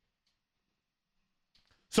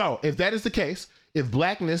 So if that is the case, if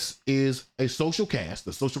blackness is a social caste,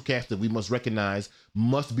 the social caste that we must recognize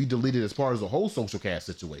must be deleted as part of the whole social caste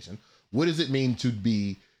situation, what does it mean to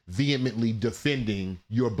be vehemently defending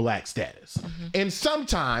your black status. And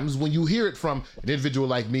sometimes when you hear it from an individual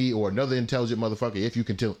like me or another intelligent motherfucker, if you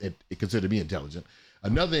can consider me intelligent,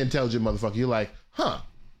 another intelligent motherfucker, you're like,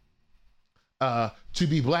 to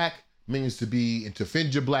be black means to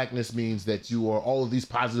defend your blackness means that you are all of these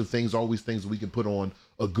positive things, all these things that we can put on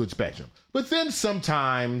a good spectrum. But then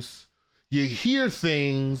sometimes you hear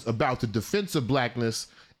things about the defense of blackness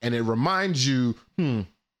and it reminds you,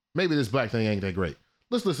 maybe this black thing ain't that great.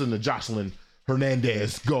 Let's listen to Jocelyn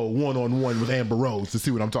Hernandez go one-on-one with Amber Rose to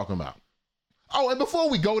see what I'm talking about. Oh, and before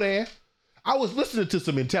we go there, I was listening to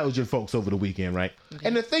some intelligent folks over the weekend, right? Okay.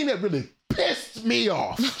 And the thing that really pissed me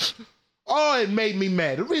off, it made me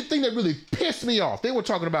mad. The thing that really pissed me off, they were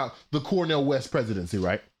talking about the Cornel West presidency,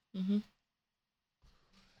 right?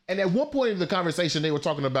 And at one point in the conversation, they were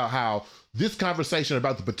talking about how this conversation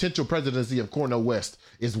about the potential presidency of Cornel West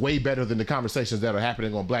is way better than the conversations that are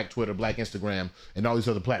happening on Black Twitter, Black Instagram, and all these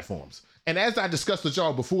other platforms. And as I discussed with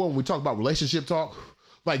y'all before when we talked about relationship talk,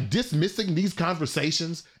 like dismissing these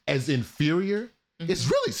conversations as inferior,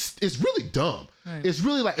 it's really dumb. Right. It's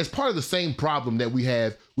really like, it's part of the same problem that we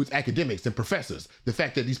have with academics and professors. The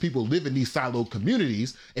fact that these people live in these siloed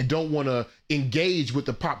communities and don't want to engage with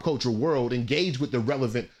the pop culture world, engage with the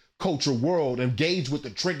relevant culture world, engage with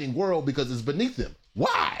the trending world because it's beneath them.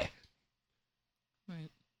 Why?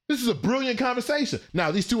 Right. This is a brilliant conversation.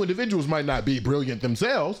 Now, these two individuals might not be brilliant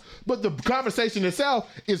themselves, but the conversation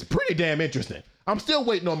itself is pretty damn interesting. I'm still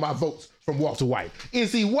waiting on my votes from Walter White.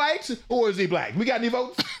 Is he white or is he black? We got any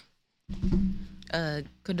votes?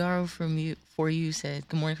 Kodaro for you said,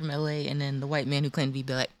 good morning from LA, and then the white man who claimed to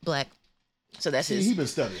be black. So that's his. He's been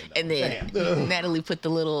studying. And then Natalie put the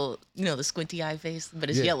little, the squinty eye face, but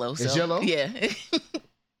it's yellow. So, it's yellow? Yeah.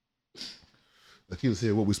 He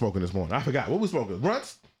said, what we smoking this morning? I forgot. What we smoking?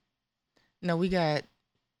 Brunts? No, we got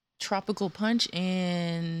tropical punch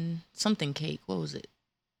and something cake. What was it?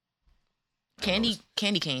 Candy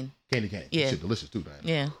cane. Candy cane. Yeah. Shit delicious too, man.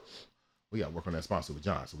 Yeah. We got to work on that sponsor with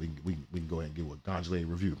John so we can go ahead and give a Gonjale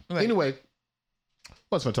review. Right. Anyway,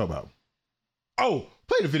 what's I talk about? Oh,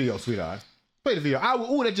 play the video, sweetheart. Play the video.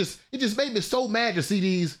 It just made me so mad to see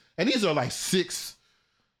these. And these are like 6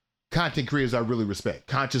 content creators I really respect.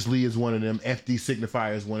 Conscious Lee is one of them. FD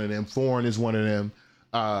Signifier is one of them. Foreign is one of them.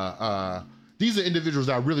 These are individuals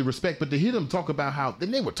I really respect, but to hear them talk about how,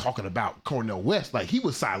 then they were talking about Cornel West like he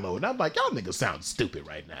was siloed. And I'm like, y'all niggas sound stupid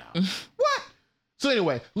right now. What? So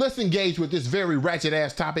anyway, let's engage with this very ratchet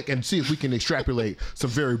ass topic and see if we can extrapolate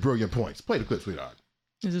some very brilliant points. Play the clip, sweetheart.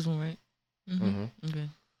 Is this one right? Okay.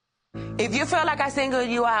 If you feel like I singled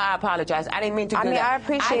you out, I apologize. I didn't mean to do that. I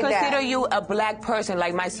appreciate that. I consider you a black person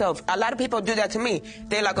like myself. A lot of people do that to me.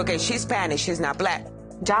 They're like, okay, she's Spanish, she's not black.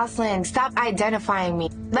 Jocelyn, stop identifying me.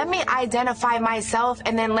 Let me identify myself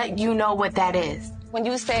and then let you know what that is. When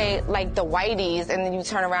you say, like, the whiteys, and then you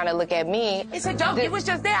turn around and look at me. It's a joke. It was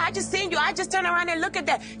just there. I just seen you. I just turned around and look at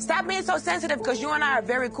that. Stop being so sensitive, because you and I are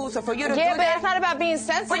very cool. So for you to do that. Yeah, but it's not about being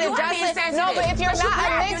sensitive, but you are being sensitive. No, but if you're not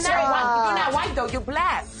a mixture. You're not white, though. You're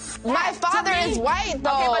black. My father is white,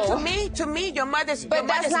 though. Okay, but to me, your mother's But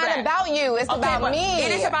that's not black. about you. It's about me.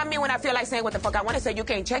 It is about me when I feel like saying what the fuck I want to say. You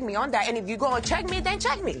can't check me on that. And if you go and check me, then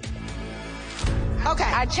check me. Okay.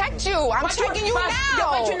 I checked you. I'm checking you now.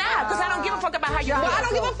 But you're not, because I don't give a fuck about how you feel. Well, I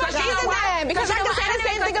don't give a fuck either then, because I can say the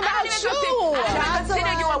same thing about you. I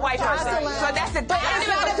consider you a white person. So that's the thing. But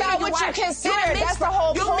it's not about what you consider. That's the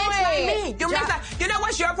whole point. You mix like me. You know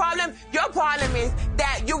what's your problem? Your problem is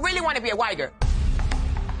that you really want to be a white girl.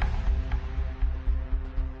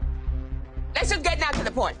 Let's just get down to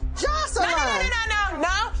the point. Jocelyn!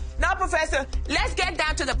 No, Professor. Let's get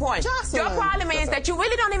down to the point. Jocelyn. Your problem is that you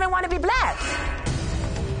really don't even want to be black.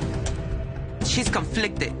 She's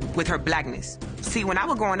conflicted with her blackness. See, when I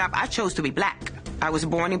was growing up, I chose to be black. I was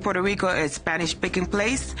born in Puerto Rico, a Spanish-speaking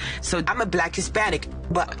place, so I'm a black Hispanic.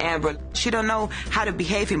 But Amber, she don't know how to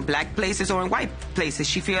behave in black places or in white places.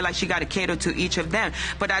 She feel like she got to cater to each of them.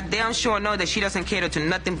 But I damn sure know that she doesn't cater to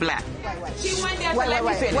nothing black. She went there, so let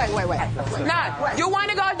me finish. Wait. Nah, you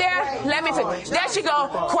want to go there? Let me finish. There she go.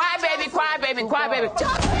 Cry, baby, cry, baby, cry, baby.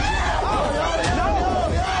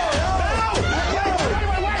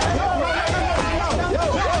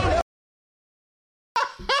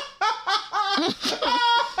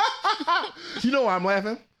 You know why I'm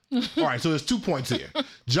laughing? All right, so there's 2 points here.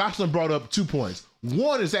 Jocelyn brought up 2 points.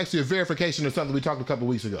 One is actually a verification of something we talked a couple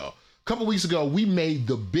weeks ago. A couple weeks ago, we made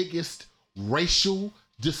the biggest racial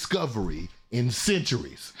discovery in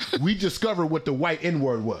centuries, we discovered what the white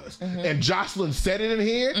N-word was. And Jocelyn said it in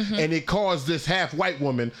here, and it caused this half-white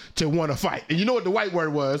woman to want to fight. And you know what the white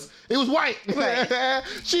word was? It was white. Right.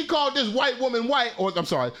 She called this white woman white, or I'm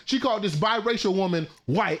sorry, she called this biracial woman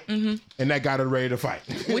white, and that got her ready to fight.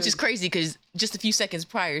 Which is crazy because just a few seconds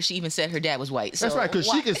prior, she even said her dad was white. So that's right, because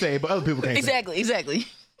she can say it, but other people can't exactly, say it. Exactly.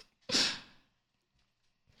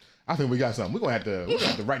 I think we got something. We're gonna have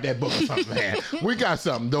to write that book or something, man. We got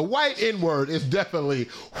something. The white N-word is definitely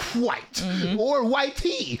white or white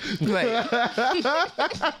tea. Right.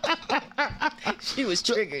 She was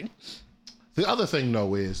triggered. The other thing,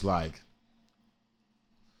 though, is like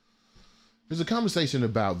there's a conversation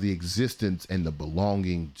about the existence and the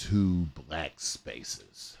belonging to black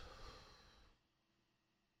spaces.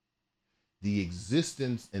 The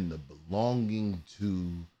existence and the belonging to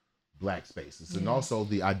black spaces, and also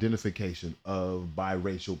the identification of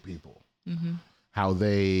biracial people, how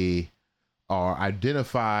they are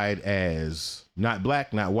identified as not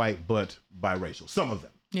black, not white, but biracial. Some of them.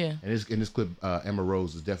 Yeah. And in this clip, Amber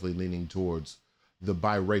Rose is definitely leaning towards the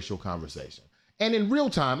biracial conversation. And in real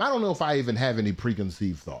time, I don't know if I even have any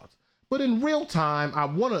preconceived thoughts, but in real time, I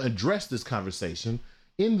want to address this conversation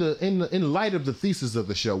in light of the thesis of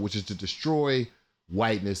the show, which is to destroy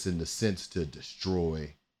whiteness in the sense to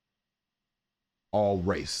destroy all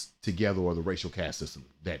race together, or the racial caste system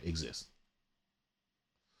that exists.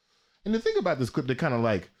 And the thing about this clip that kind of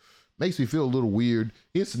like makes me feel a little weird,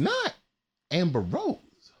 it's not Amber Rose.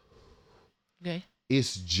 Okay.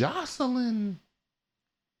 It's Jocelyn.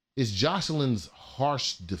 It's Jocelyn's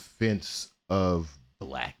harsh defense of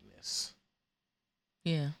blackness.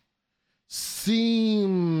 Yeah. Seems,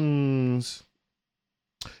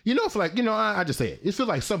 if like, I just say it. It feels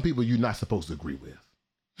like some people you're not supposed to agree with.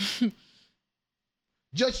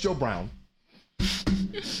 Judge Joe Brown,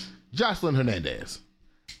 Jocelyn Hernandez.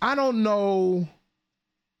 I don't know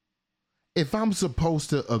if I'm supposed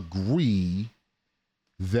to agree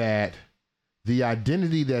that the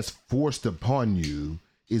identity that's forced upon you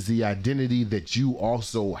is the identity that you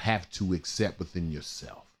also have to accept within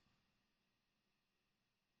yourself.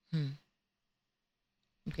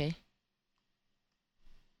 Okay.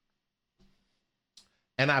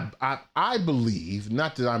 And I believe,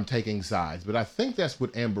 not that I'm taking sides, but I think that's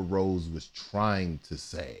what Amber Rose was trying to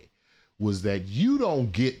say, was that you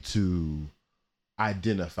don't get to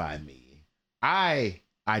identify me. I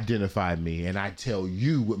identify me and I tell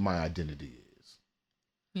you what my identity is.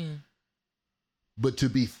 Yeah. But to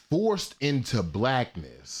be forced into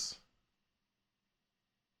blackness,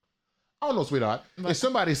 I don't know, sweetheart. If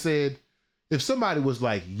somebody was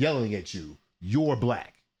like yelling at you, you're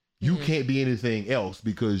black. You can't be anything else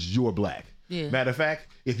because you're black. Yeah. Matter of fact,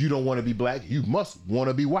 if you don't want to be black, you must want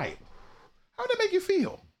to be white. How would that make you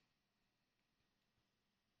feel?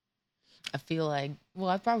 I feel like,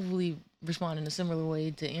 I probably respond in a similar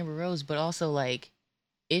way to Amber Rose, but also like,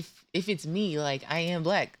 if it's me, like I am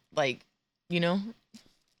black, like,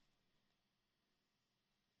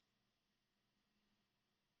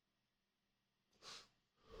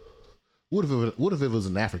 What if it was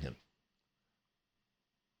an African?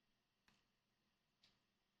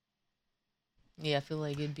 Yeah, I feel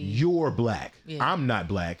like it'd be. You're black. Yeah. I'm not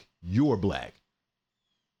black. You're black.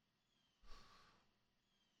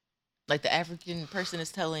 Like the African person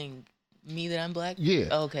is telling me that I'm black? Yeah.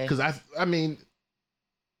 Oh, okay. Because I mean,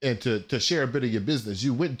 and to share a bit of your business,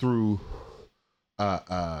 you went through,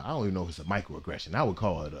 I don't even know if it's a microaggression. I would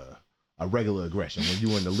call it a regular aggression when you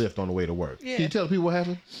were in the lift on the way to work. Yeah. Can you tell the people what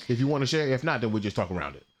happened? If you want to share. If not, then we'll just talk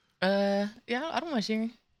around it. Yeah, I don't mind sharing.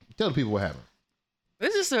 Tell the people what happened.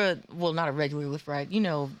 It's just not a regular lift ride.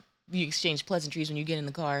 You exchange pleasantries when you get in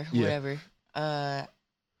the car, whatever. I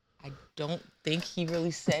don't think he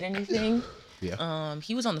really said anything. Yeah.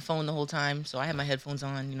 He was on the phone the whole time, so I had my headphones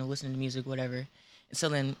on, listening to music, whatever. And so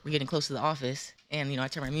then we're getting close to the office, and I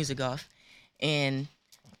turn my music off, and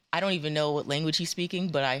I don't even know what language he's speaking,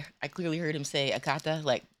 but I clearly heard him say Akata,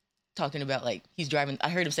 like talking about like he's driving. I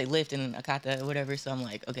heard him say Lyft and Akata or whatever, so I'm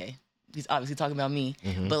like, okay, he's obviously talking about me.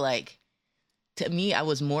 But like, to me, I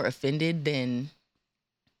was more offended than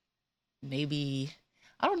maybe,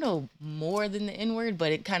 I don't know, more than the N-word,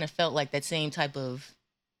 but it kind of felt like that same type of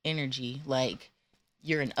energy, like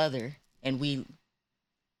you're an other, and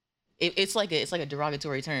it's like a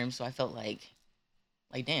derogatory term. So I felt like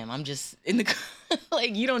damn, I'm just in the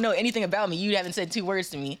like, you don't know anything about me. You haven't said 2 words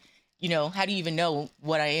to me. How do you even know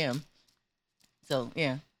what I am? So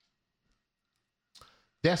yeah,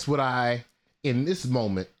 that's what in this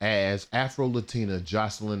moment, as Afro-Latina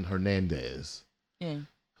Jocelyn Hernandez,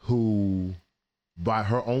 who, by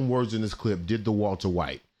her own words in this clip, did the Walter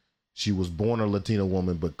White. She was born a Latina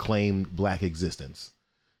woman, but claimed Black existence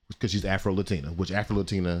because she's Afro-Latina, which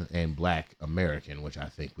Afro-Latina and Black American, which I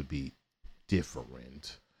think would be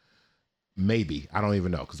different. Maybe. I don't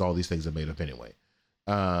even know because all these things are made up anyway.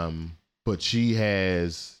 But she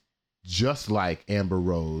has, just like Amber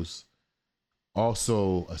Rose,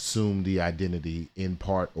 also assumed the identity in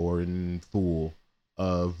part or in full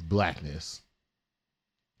of Blackness.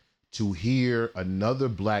 To hear another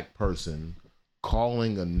Black person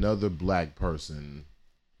calling another Black person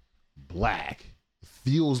Black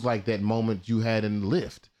feels like that moment you had in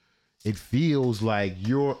Lyft. It feels like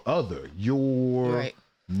you're other. You're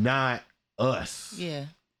not us. Yeah.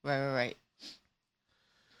 Right.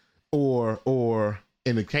 Or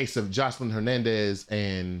in the case of Jocelyn Hernandez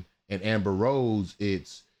and Amber Rose,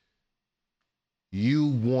 it's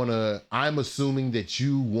I'm assuming that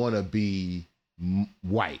you want to be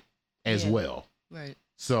white as well. Right.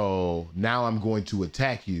 So now I'm going to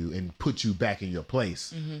attack you and put you back in your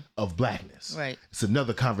place of Blackness. Right. It's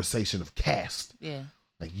another conversation of caste. Yeah.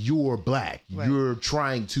 Like, you're Black. Right. You're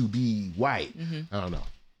trying to be white. I don't know.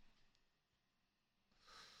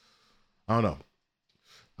 I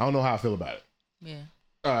don't know how I feel about it.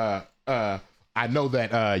 Yeah. I know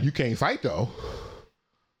that you can't fight, though.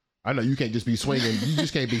 I know you can't just be swinging. You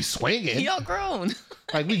just can't be swinging. Y'all grown.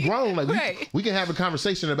 Like, we grown. Like, Right. we can have a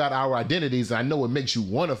conversation about our identities. I know it makes you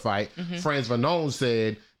want to fight. Frantz Fanon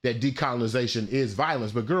said that decolonization is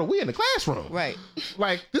violence. But, girl, we in the classroom. Right.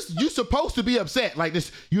 Like, this, you're supposed to be upset. Like,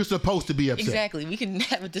 this, you're supposed to be upset. Exactly. We can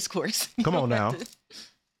have a discourse. Come on now.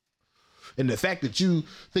 And the fact that you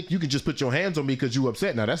think you can just put your hands on me because you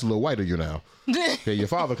upset, now that's a little white of you now. Okay, your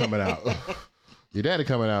father coming out. Your daddy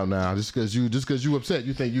coming out now. Just because you upset,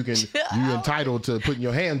 you think you entitled to putting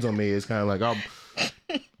your hands on me. It's kind of like,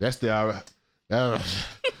 that's the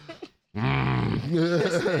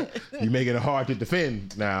you making it hard to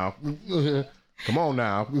defend now. Come on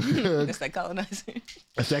now. That's that colonizing.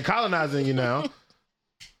 That's that colonizing you now.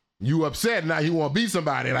 You upset now, you want to beat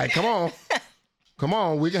somebody. Like, come on. Come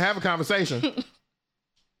on, we can have a conversation.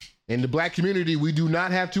 In the Black community, we do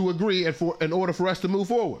not have to agree in order for us to move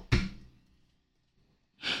forward.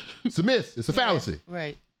 It's a myth. It's a fallacy.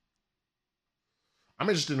 Right. I'm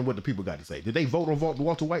interested in what the people got to say. Did they vote on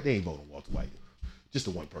Walter White? They ain't vote on Walter White. Just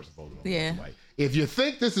the one person voted on Walter White. If you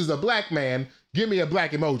think this is a Black man, give me a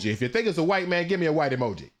Black emoji. If you think it's a white man, give me a white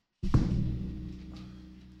emoji.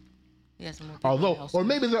 Yeah, some more Although, or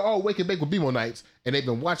maybe they're all Wake and Bake with BMO nights, and they've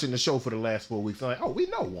been watching the show for the last 4 weeks. I'm like, oh, we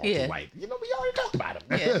know Walter White. You know, we already talked about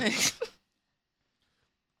him. Yeah.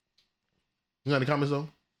 You got any comments though?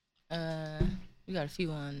 We got a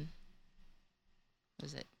few on. What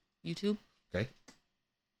is it? YouTube. Okay.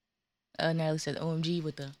 Natalie said OMG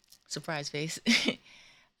with the surprise face.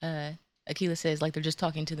 Akila says like they're just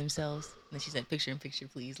talking to themselves. And then she said picture in picture,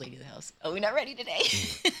 please, lady of the house. Oh, we're not ready today.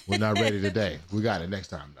 We're not ready today. We got it next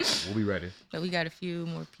time though. We'll be ready. But we got a few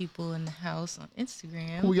more people in the house on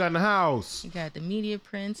Instagram. Who we got in the house? We got the Media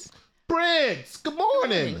Prince. Prince, good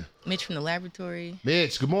morning. Mitch from the laboratory.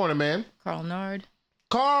 Mitch, good morning, man. Carl Nard.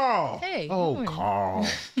 Carl. Hey. Oh, good morning. Carl.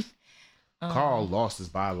 Carl lost his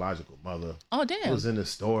biological mother. Oh, It damn. was in the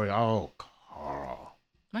story. Oh, Carl.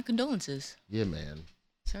 My condolences. Yeah, man.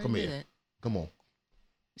 Sorry Come to hear here. that. Come on.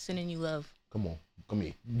 Sending you love. Come on. Come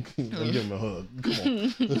here. Let me give him a hug. Come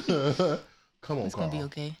on. Come on, It's Carl. gonna be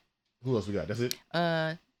okay. Who else we got? That's it?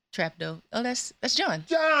 Trapdo. Oh, that's John.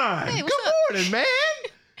 John. Hey, what's good up? morning, man.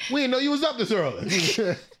 We didn't know you was up this early.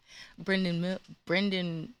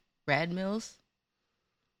 Brendan Radmills.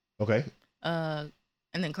 Okay. And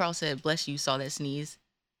then Carl said, "Bless you." Saw that sneeze.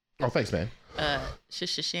 Oh, thanks, man.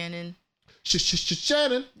 Shisha Shannon.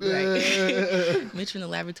 Shannon. Right. Mitch from the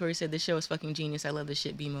laboratory said the show is fucking genius. I love this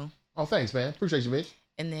shit, BMO. Oh, thanks, man. Appreciate you, Mitch.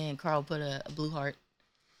 And then Carl put a blue heart.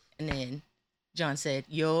 And then John said,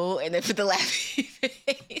 "Yo," and then put the laughing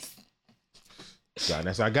face. John,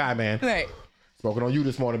 that's our guy, man. Right. Spoken on you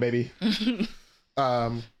this morning, baby. Those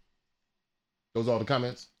are all the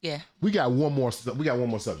comments. Yeah. We got one more subject.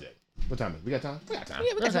 What time is it? We got time? We got time.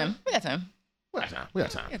 Yeah, we got time. We got time. We got time. We got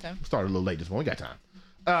time. We got time. Started a little late this morning. We got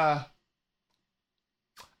time.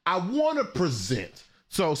 I want to present.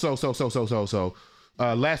 So.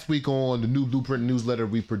 Last week on the New Blueprint newsletter,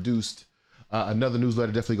 we produced another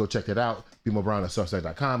newsletter. Definitely go check that out.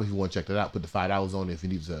 BMOBrown@Substack.com. If you want to check that out, put the $5 on it. If you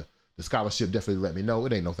need the scholarship, definitely let me know.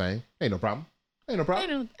 It ain't no thing. Ain't no problem. Ain't no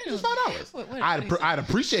problem. It's $5. What I'd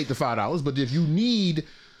appreciate the $5, but if you need,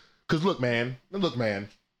 because look, man,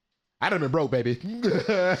 I done been broke, baby. We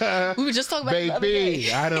were just talking about it the other baby,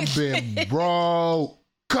 day. I done been broke.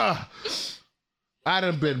 I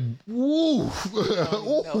done been, ooh.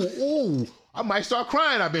 I might start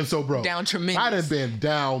crying. I've been so broke. Down tremendous. I done been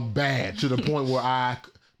down bad to the point where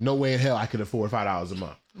no way in hell I could afford $5 a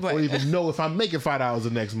month. Right. Or even know if I'm making $5 the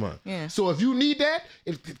next month. Yeah. So if you need that,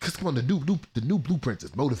 because come on, the new blueprint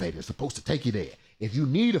is motivated. It's supposed to take you there. If you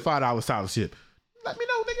need a $5 scholarship, let me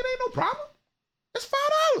know, nigga. There ain't no problem. It's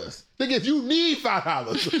 $5. Nigga, if you need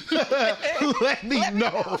 $5, let me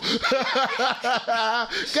know.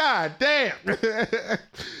 God damn.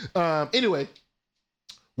 Anyway,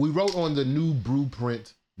 we wrote on the new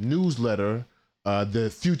Blueprint newsletter,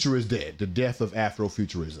 The Future is Dead, the death of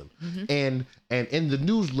Afrofuturism. And in the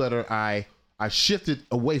newsletter, I shifted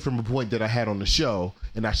away from a point that I had on the show,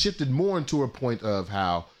 and I shifted more into a point of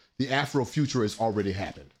how the Afrofuture has already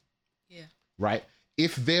happened. Yeah. Right?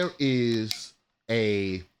 If there is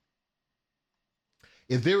a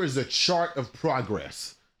chart of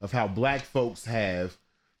progress of how Black folks have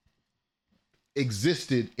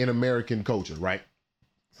existed in American culture, right?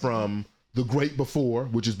 From the great before,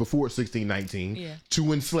 which is before 1619,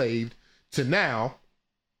 to enslaved, to now,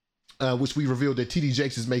 which we revealed that TD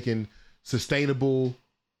Jakes is making sustainable,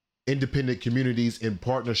 independent communities in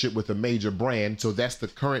partnership with a major brand. So that's the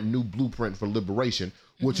current new blueprint for liberation,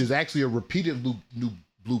 which is actually a repeated new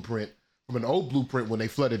blueprint from an old blueprint when they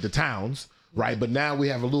flooded the towns, right? But now we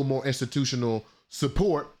have a little more institutional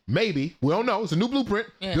support. Maybe. We don't know. It's a new blueprint.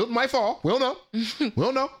 Building might fall. We don't know. We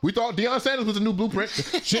don't know. We thought Deion Sanders was a new blueprint.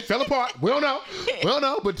 Shit fell apart. We don't know. We don't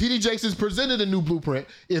know. But TD Jakes has presented a new blueprint.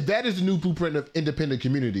 If that is the new blueprint of independent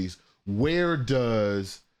communities, where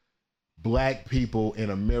does Black people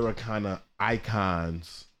and Americana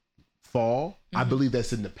icons fall? I believe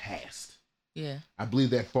that's in the past. Yeah. I believe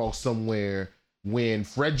that falls somewhere when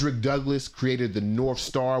Frederick Douglass created the North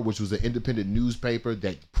Star, which was an independent newspaper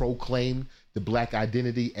that proclaimed the Black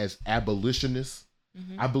identity as abolitionists.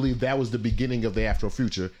 I believe that was the beginning of the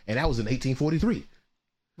Afrofuture, and that was in 1843.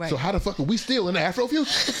 Right. So how the fuck are we still in the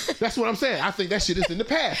Afrofuture? That's what I'm saying. I think that shit is in the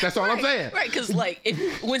past. That's all I'm saying. Right, because like,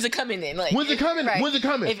 when's it coming in? Like, when's it coming? Right. When's it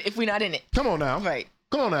coming? If we're not in it. Come on now. Right.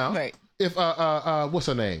 Come on now. Right. If what's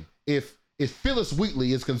her name? If Phyllis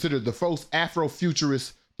Wheatley is considered the first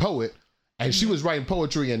Afrofuturist poet, and she was writing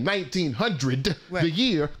poetry in 1900, the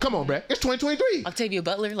year. Come on, man. It's 2023. Octavia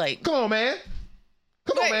Butler, like. Come on, man.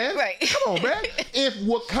 Come on, man. Right. Come on, man. If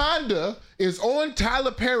Wakanda is on Tyler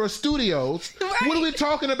Perry Studios, what are we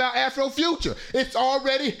talking about Afrofuture? It's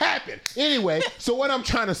already happened. Anyway, so what I'm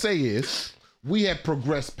trying to say is we have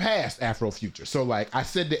progressed past Afrofuture. So like I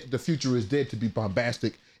said that the future is dead to be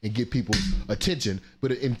bombastic and get people's attention,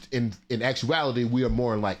 but in actuality, we are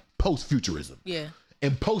more in like post-futurism. Yeah.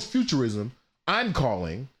 And post-futurism, I'm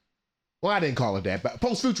calling, well, I didn't call it that, but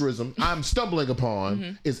post-futurism, I'm stumbling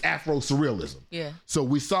upon is Afro-surrealism. Yeah. So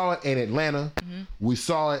we saw it in Atlanta. We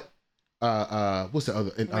saw it, what's the other?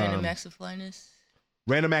 Random Acts of Flyness.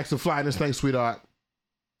 Random Acts of Flyness, thanks, sweetheart.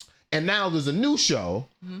 And now there's a new show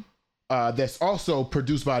that's also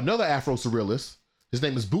produced by another Afro-surrealist. His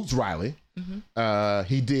name is Boots Riley.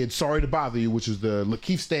 He did Sorry to Bother You, which was the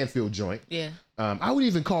Lakeith Stanfield joint. Yeah. I would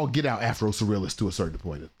even call Get Out Afro-surrealist to a certain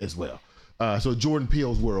point as well. So Jordan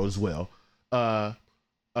Peele's world as well. The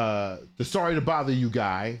Sorry to Bother You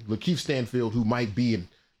guy, Lakeith Stanfield, who might be in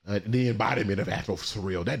the embodiment of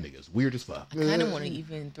Afro-surreal. That nigga's weird as fuck. I kind of want to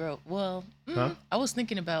even throw, I was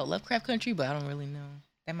thinking about Lovecraft Country, but I don't really know.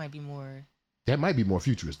 That might be more. That might be more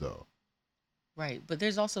futurist though. Right, but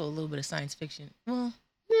there's also a little bit of science fiction. Well,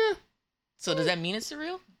 yeah. So does that mean it's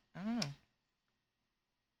surreal? I don't know.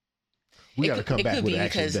 We got to come back with an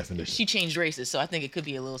actual because definition. She changed races, so I think it could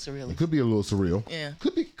be a little surreal. It could be a little surreal. Yeah.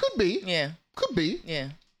 Could be. Yeah. Could be. Yeah.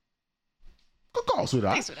 Good call,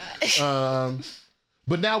 sweetheart. Thanks, sweetheart.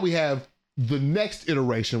 But now we have the next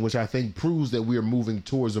iteration, which I think proves that we are moving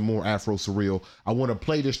towards a more Afro-surreal. I want to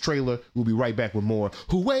play this trailer. We'll be right back with more.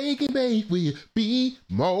 Who wake and make we be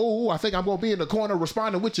mo? I think I'm going to be in the corner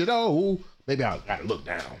responding with you, though. Maybe I got to look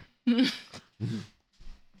down.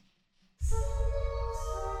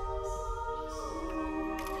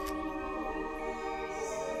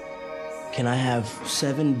 Can I have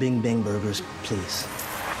 7 Bing Bang burgers, please?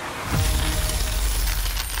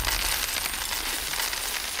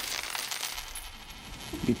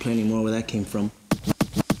 Be plenty more where that came from.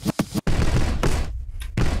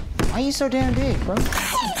 Why you so damn big, bro?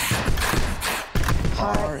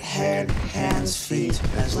 Heart, head, hands, feet.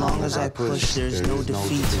 As long as I push, there's no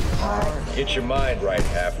defeat. Get your mind right,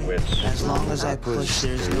 half-wits. As long as I push,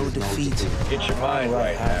 there's no defeat. Get your mind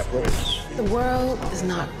right, half-wits. The world is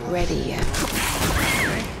not ready yet.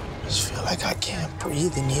 I just feel like I can't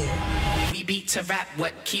breathe in here. We beat to rap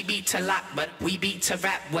what, key beat to lock, but we beat to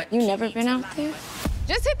rap what. You never been out there?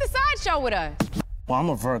 Just hit the sideshow with us. Well, I'm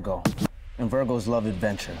a Virgo, and Virgos love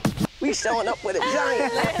adventure. We showing up with a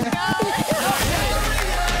giant. Let's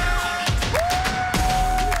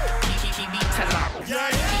go.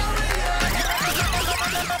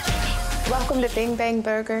 Welcome to Bing Bang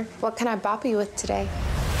Burger. What can I bop you with today?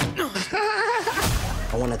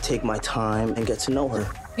 I want to take my time and get to know her.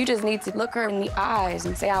 You just need to look her in the eyes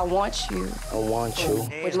and say, I want you. I want you.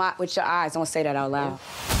 With your eyes, don't say that out loud.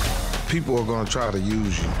 People are going to try to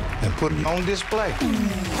use you and put you on display.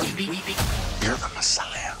 You're the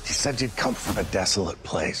Messiah. You said you'd come from a desolate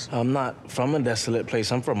place. I'm not from a desolate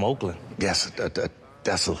place. I'm from Oakland. Yes, a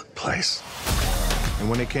desolate place. And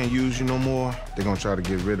when they can't use you no more, they're going to try to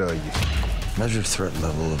get rid of you. Measure threat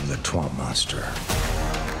level of the Twomp Monster.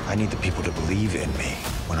 I need the people to believe in me.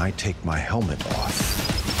 When I take my helmet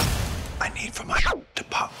off, I need for my to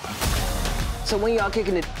pop. So when y'all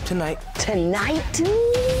kicking it? Tonight. Tonight?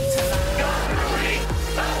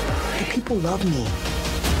 The people love me.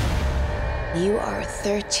 You are a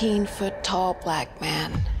 13-foot-tall black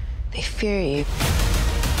man. They fear you.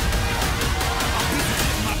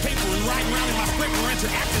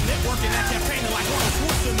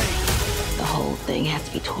 The whole thing has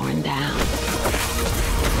to be torn down.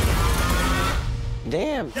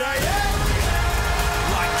 Damn.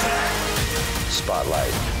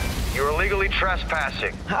 Spotlight. You're illegally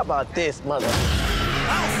trespassing. How about this, mother? I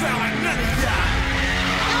don't sound like none of y'all.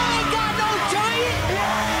 I ain't got no giant.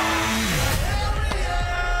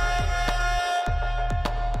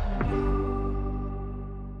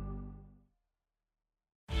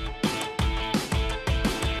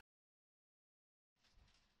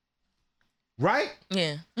 Right?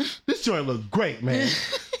 Yeah. This joint looks great, man.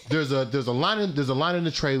 There's a line in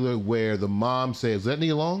the trailer where the mom says, "Is that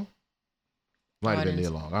Nia Long?" Might have been Nia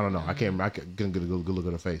Long. I don't know. I couldn't get a good look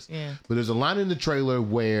at her face. Yeah. But there's a line in the trailer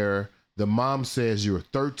where the mom says, "You're a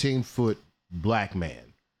 13-foot black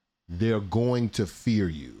man. They're going to fear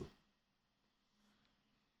you."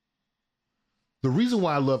 The reason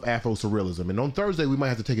why I love Afro surrealism, and on Thursday we might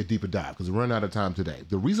have to take a deeper dive because we're running out of time today.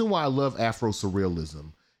 The reason why I love Afro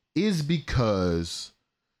surrealism is because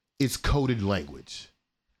it's coded language.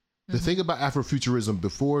 The thing about Afrofuturism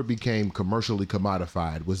before it became commercially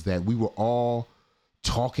commodified was that we were all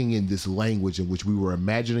talking in this language in which we were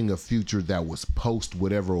imagining a future that was post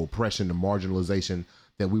whatever oppression and marginalization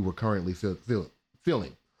that we were currently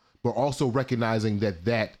feeling, but also recognizing that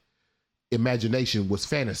that imagination was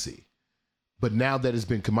fantasy. But now that it's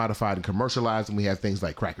been commodified and commercialized, and we have things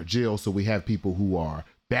like Cracker Jill, so we have people who are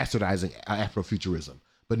bastardizing Afrofuturism.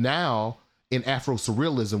 But now in Afro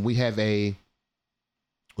surrealism, we have a,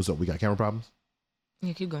 what's up? We got camera problems?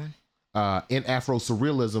 Yeah, keep going. In Afro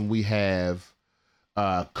surrealism, we have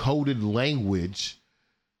coded language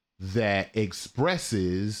that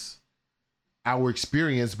expresses our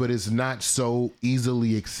experience, but is not so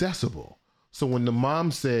easily accessible. So when the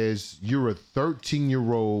mom says you're a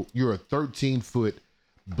 13-foot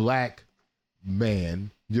black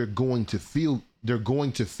man, they're going to fear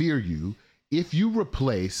you. If you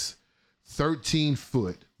replace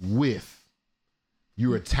 13-foot with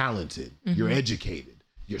you're talented, you're educated,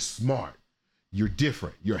 you're smart, you're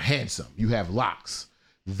different, you're handsome, you have locks.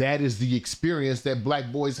 That is the experience that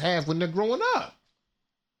black boys have when they're growing up.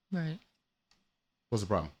 Right. What's the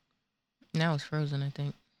problem? Now it's frozen, I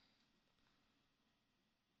think.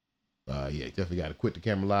 Yeah, definitely got to quit the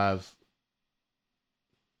camera live.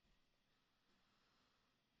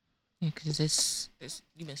 Yeah, because it's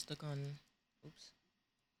you've been stuck on. Oops.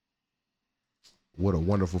 What a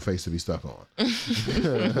wonderful face to be stuck on.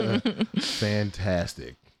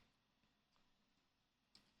 Fantastic.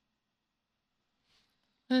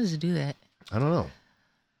 How does it do that? I don't know.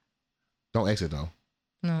 Don't exit though.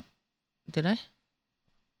 No. Did I?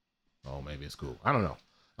 Oh, maybe it's cool. I don't know.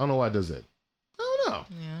 I don't know why it does it. I don't know.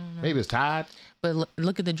 Yeah, I don't know. Maybe it's tied. But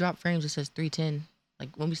look at the drop frames. It says 310.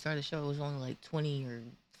 Like when we started the show, it was only like 20 or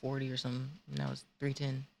 40 or something. Now it's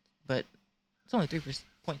 310. But it's only 3.3%,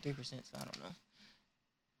 so I don't know.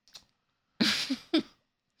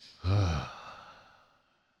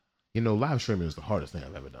 You know, live streaming is the hardest thing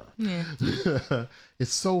I've ever done. Yeah.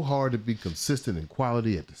 It's so hard to be consistent in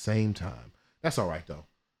quality at the same time. That's all right though.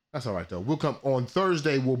 We'll come on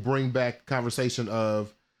Thursday. We'll bring back conversation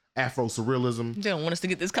of Afro surrealism. They don't want us to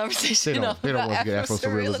get this conversation. They don't want us to get Afro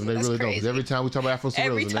surrealism. They really don't. Because every time we talk about Afro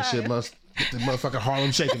surrealism, that shit must get the motherfucking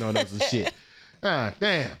Harlem shaking on us and shit. Ah,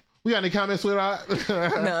 damn. We got any comments with our?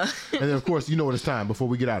 No. And then of course, you know what it's time before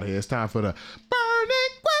we get out of here. It's time for the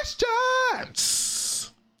burning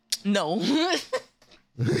questions. No.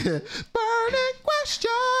 Burning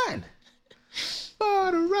question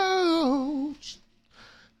for the road.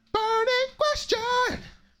 Burning question.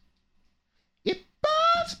 It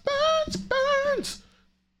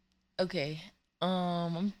Okay.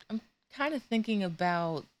 I'm kind of thinking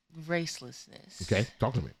about racelessness. Okay,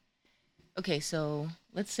 talk to me. Okay, so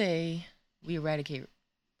let's say we eradicate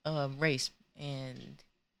race and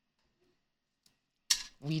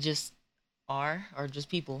we just are just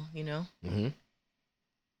people, you know? Mm-hmm.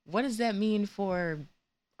 What does that mean for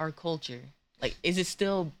our culture? Like, is it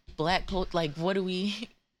still black culture? Like, what do we,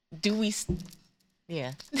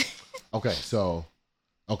 yeah. Okay,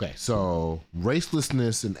 so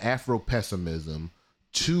racelessness and Afro-pessimism,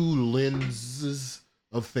 two lenses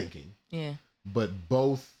of thinking. Yeah. But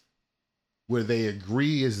both where they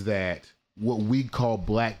agree is that what we call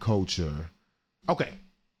black culture. Okay.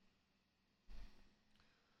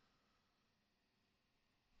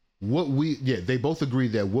 They both agree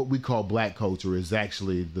that what we call black culture is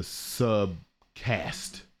actually the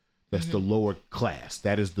subcaste. That's the lower class.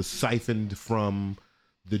 That is the siphoned from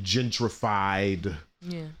the gentrified.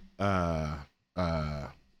 Yeah.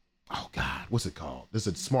 Oh God, what's it called? There's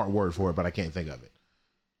a smart word for it, but I can't think of it.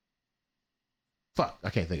 Fuck, I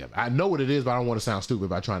can't think of it. I know what it is, but I don't want to sound stupid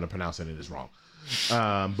by trying to pronounce it. It is wrong.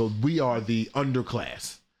 But we are the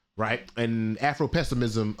underclass, right? And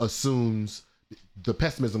Afro-pessimism assumes, the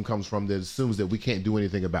pessimism comes from that assumes that we can't do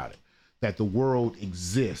anything about it. That the world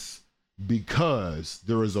exists because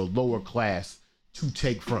there is a lower class to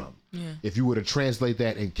take from. Yeah. If you were to translate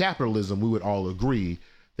that in capitalism, we would all agree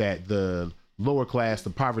that the lower class, the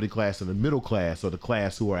poverty class, and the middle class are the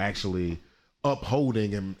class who are actually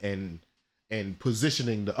upholding and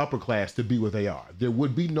positioning the upper class to be what they are. There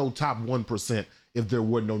would be no top 1% if there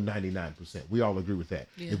were no 99%. We all agree with that.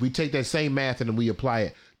 Yeah. If we take that same math and we apply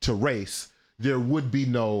it to race, there would be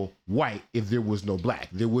no white if there was no black.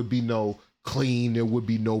 There would be no clean. There would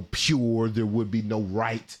be no pure. There would be no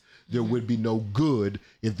right. There would be no good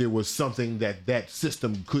if there was something that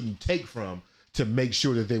system couldn't take from to make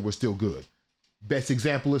sure that they were still good. Best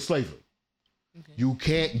example is slavery. Okay. You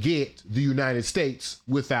can't get the United States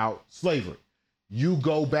without slavery. You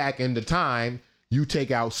go back into time, you take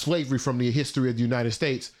out slavery from the history of the United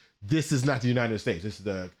States. This is not the United States. This is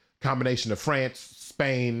the combination of France,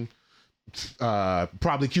 Spain,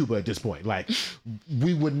 probably Cuba at this point. Like,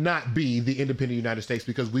 we would not be the independent United States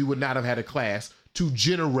because we would not have had a class to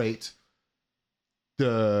generate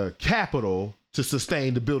the capital to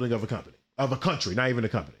sustain the building of a country, not even a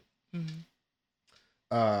company.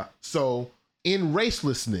 Mm-hmm. So in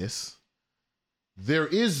racelessness, there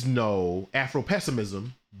is no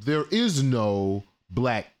Afro-pessimism. There is no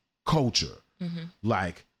black culture. Mm-hmm.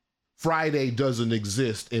 Like, Friday doesn't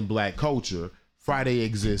exist in black culture. Friday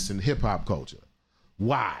exists in hip hop culture.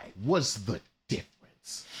 Why? What's the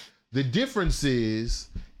difference? The difference is,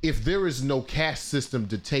 if there is no caste system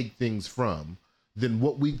to take things from, then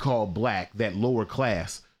what we call black, that lower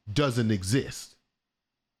class, doesn't exist.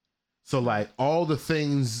 So like all the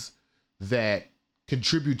things that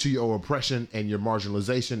contribute to your oppression and your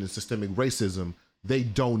marginalization and systemic racism, they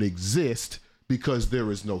don't exist because there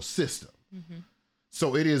is no system. Mm-hmm.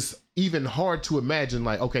 So it is even hard to imagine,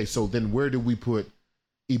 like, okay, so then where do we put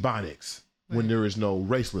Ebonics when there is no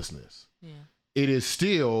racelessness? Yeah. It is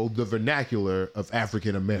still the vernacular of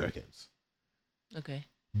African Americans. Okay.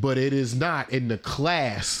 But it is not in the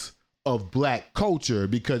class of black culture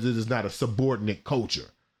because it is not a subordinate culture.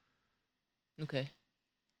 Okay.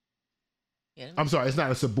 Yeah, I'm sorry, it's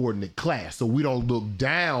not a subordinate class. So we don't look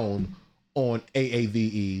down on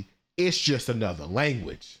AAVE. It's just another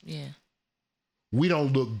language. Yeah. We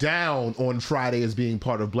don't look down on Friday as being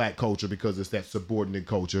part of black culture because it's that subordinate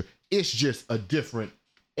culture. It's just a different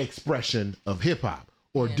expression of hip hop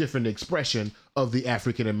or a different expression of the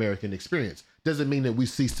African American experience. Doesn't mean that we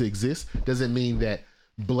cease to exist. Doesn't mean that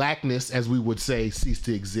blackness, as we would say, cease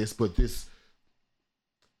to exist. But this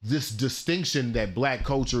distinction that black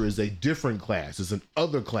culture is a different class, it's an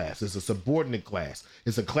other class, it's a subordinate class,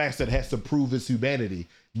 it's a class that has to prove its humanity,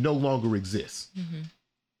 no longer exists. Mm-hmm.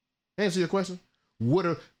 Answer your question?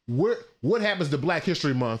 What happens to Black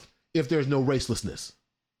History Month if there's no racelessness?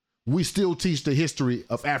 We still teach the history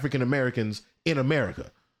of African Americans in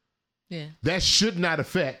America. Yeah. That should not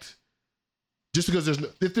affect, just because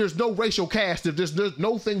if there's no racial caste, if there's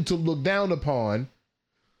no thing to look down upon,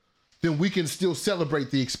 then we can still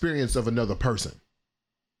celebrate the experience of another person.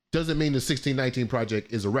 Doesn't mean the 1619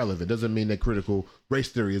 Project is irrelevant. Doesn't mean that critical race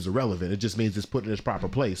theory is irrelevant. It just means it's put in its proper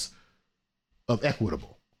place of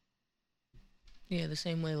equitable. Yeah, the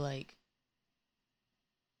same way like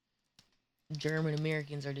German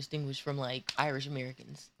Americans are distinguished from like Irish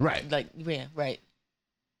Americans. Right. Like, yeah, right.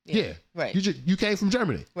 Yeah. Right. You came from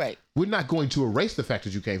Germany. Right. We're not going to erase the fact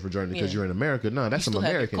that you came from Germany because you're in America. No, that's some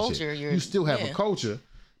American shit. You still have a culture,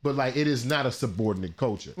 but like it is not a subordinate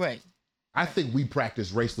culture. Right. I think we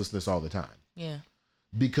practice racelessness all the time. Yeah.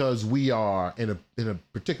 Because we are in a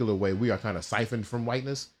particular way, we are kind of siphoned from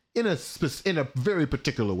whiteness in a very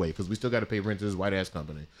particular way, because we still got to pay rent to this white ass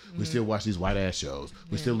company. We still watch these white ass shows.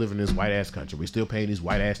 We still live in this white ass country. We still paying these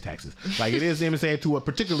white ass taxes. Like it is, you know what I'm saying, to a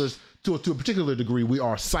particular degree, we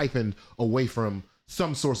are siphoned away from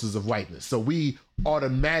some sources of whiteness. So we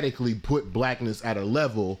automatically put blackness at a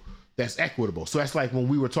level that's equitable. So that's like when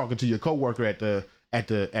we were talking to your coworker at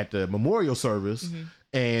the memorial service,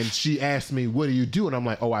 and she asked me, "What do you do?" And I'm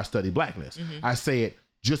like, "Oh, I study blackness." I say it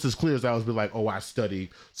just as clear as I was be like, "Oh, I study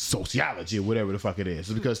sociology," or whatever the fuck it is.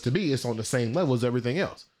 Because to me, it's on the same level as everything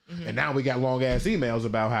else. And now we got long ass emails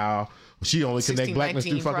about how she only connect blackness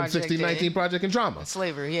through fucking 1619 Project and Trauma.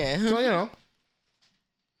 Slavery, yeah. So, you know.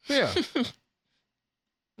 Yeah.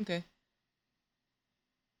 Okay.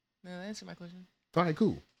 No, answer my question. All right,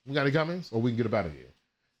 cool. We got any comments? Or we can get up out of here?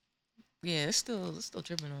 Yeah, it's still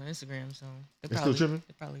tripping on Instagram, so It's still tripping?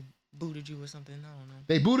 They probably booted you or something. I don't know.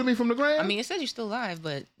 They booted me from the gram? I mean, it says you're still live,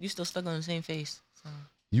 but you're still stuck on the same face. So.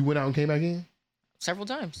 You went out and came back in? Several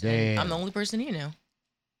times. Damn. I'm the only person here now.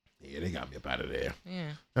 Yeah, they got me up out of there.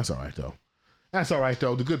 Yeah. That's all right, though.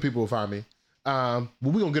 The good people will find me. But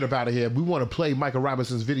we're going to get up out of here. We want to play Michael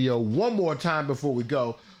Robinson's video one more time before we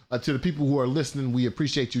go. To the people who are listening, we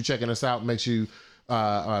appreciate you checking us out. Make sure you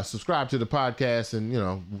subscribe to the podcast and, you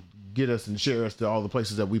know, get us and share us to all the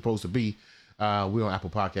places that we're supposed to be. We're on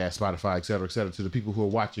Apple Podcasts, Spotify, et cetera, et cetera. To the people who are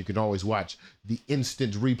watching, you can always watch the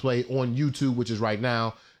instant replay on YouTube, which is right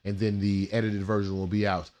now. And then the edited version will be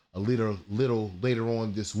out a little later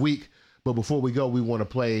on this week. But before we go, we want to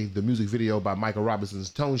play the music video by Michael Robinson's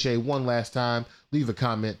Tone Shade one last time. Leave a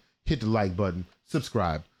comment, hit the like button,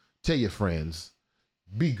 subscribe, tell your friends,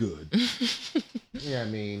 be good. Yeah, I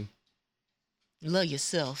mean, love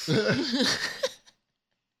yourself.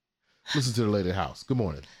 Listen to the Lady House. Good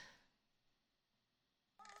morning.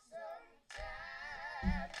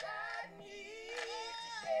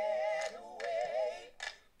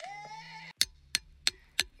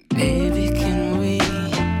 Baby, can we?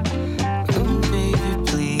 Oh, baby,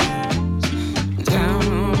 please. Down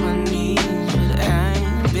on my knees, but I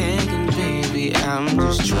ain't begging, baby. I'm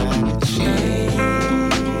just trying to change.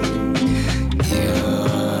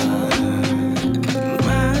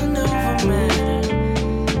 Mind over matter.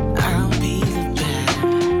 I'll be the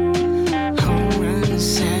better. Home run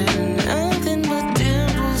sad, nothing but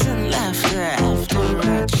dimples and laughter after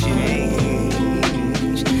I change.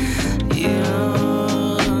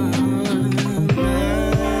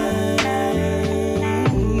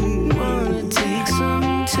 Wanna take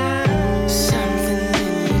some time. Something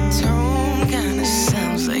in your tone kinda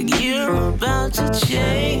sounds like you're about to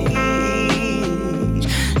change.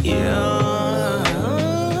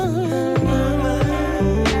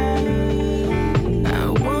 I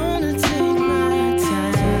wanna take my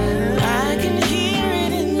time. I can hear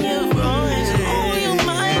it in your voice. Oh, you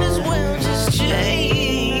might as well just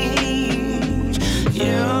change.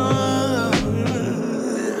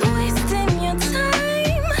 Wasting your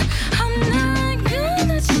time. I'm not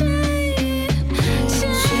gonna change.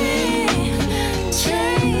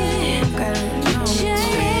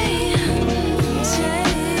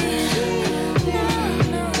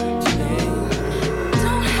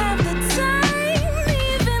 Don't have the time,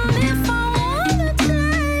 even if I wanna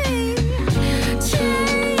change.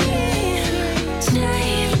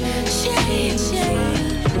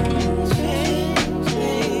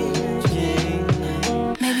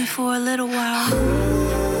 Maybe for a little while.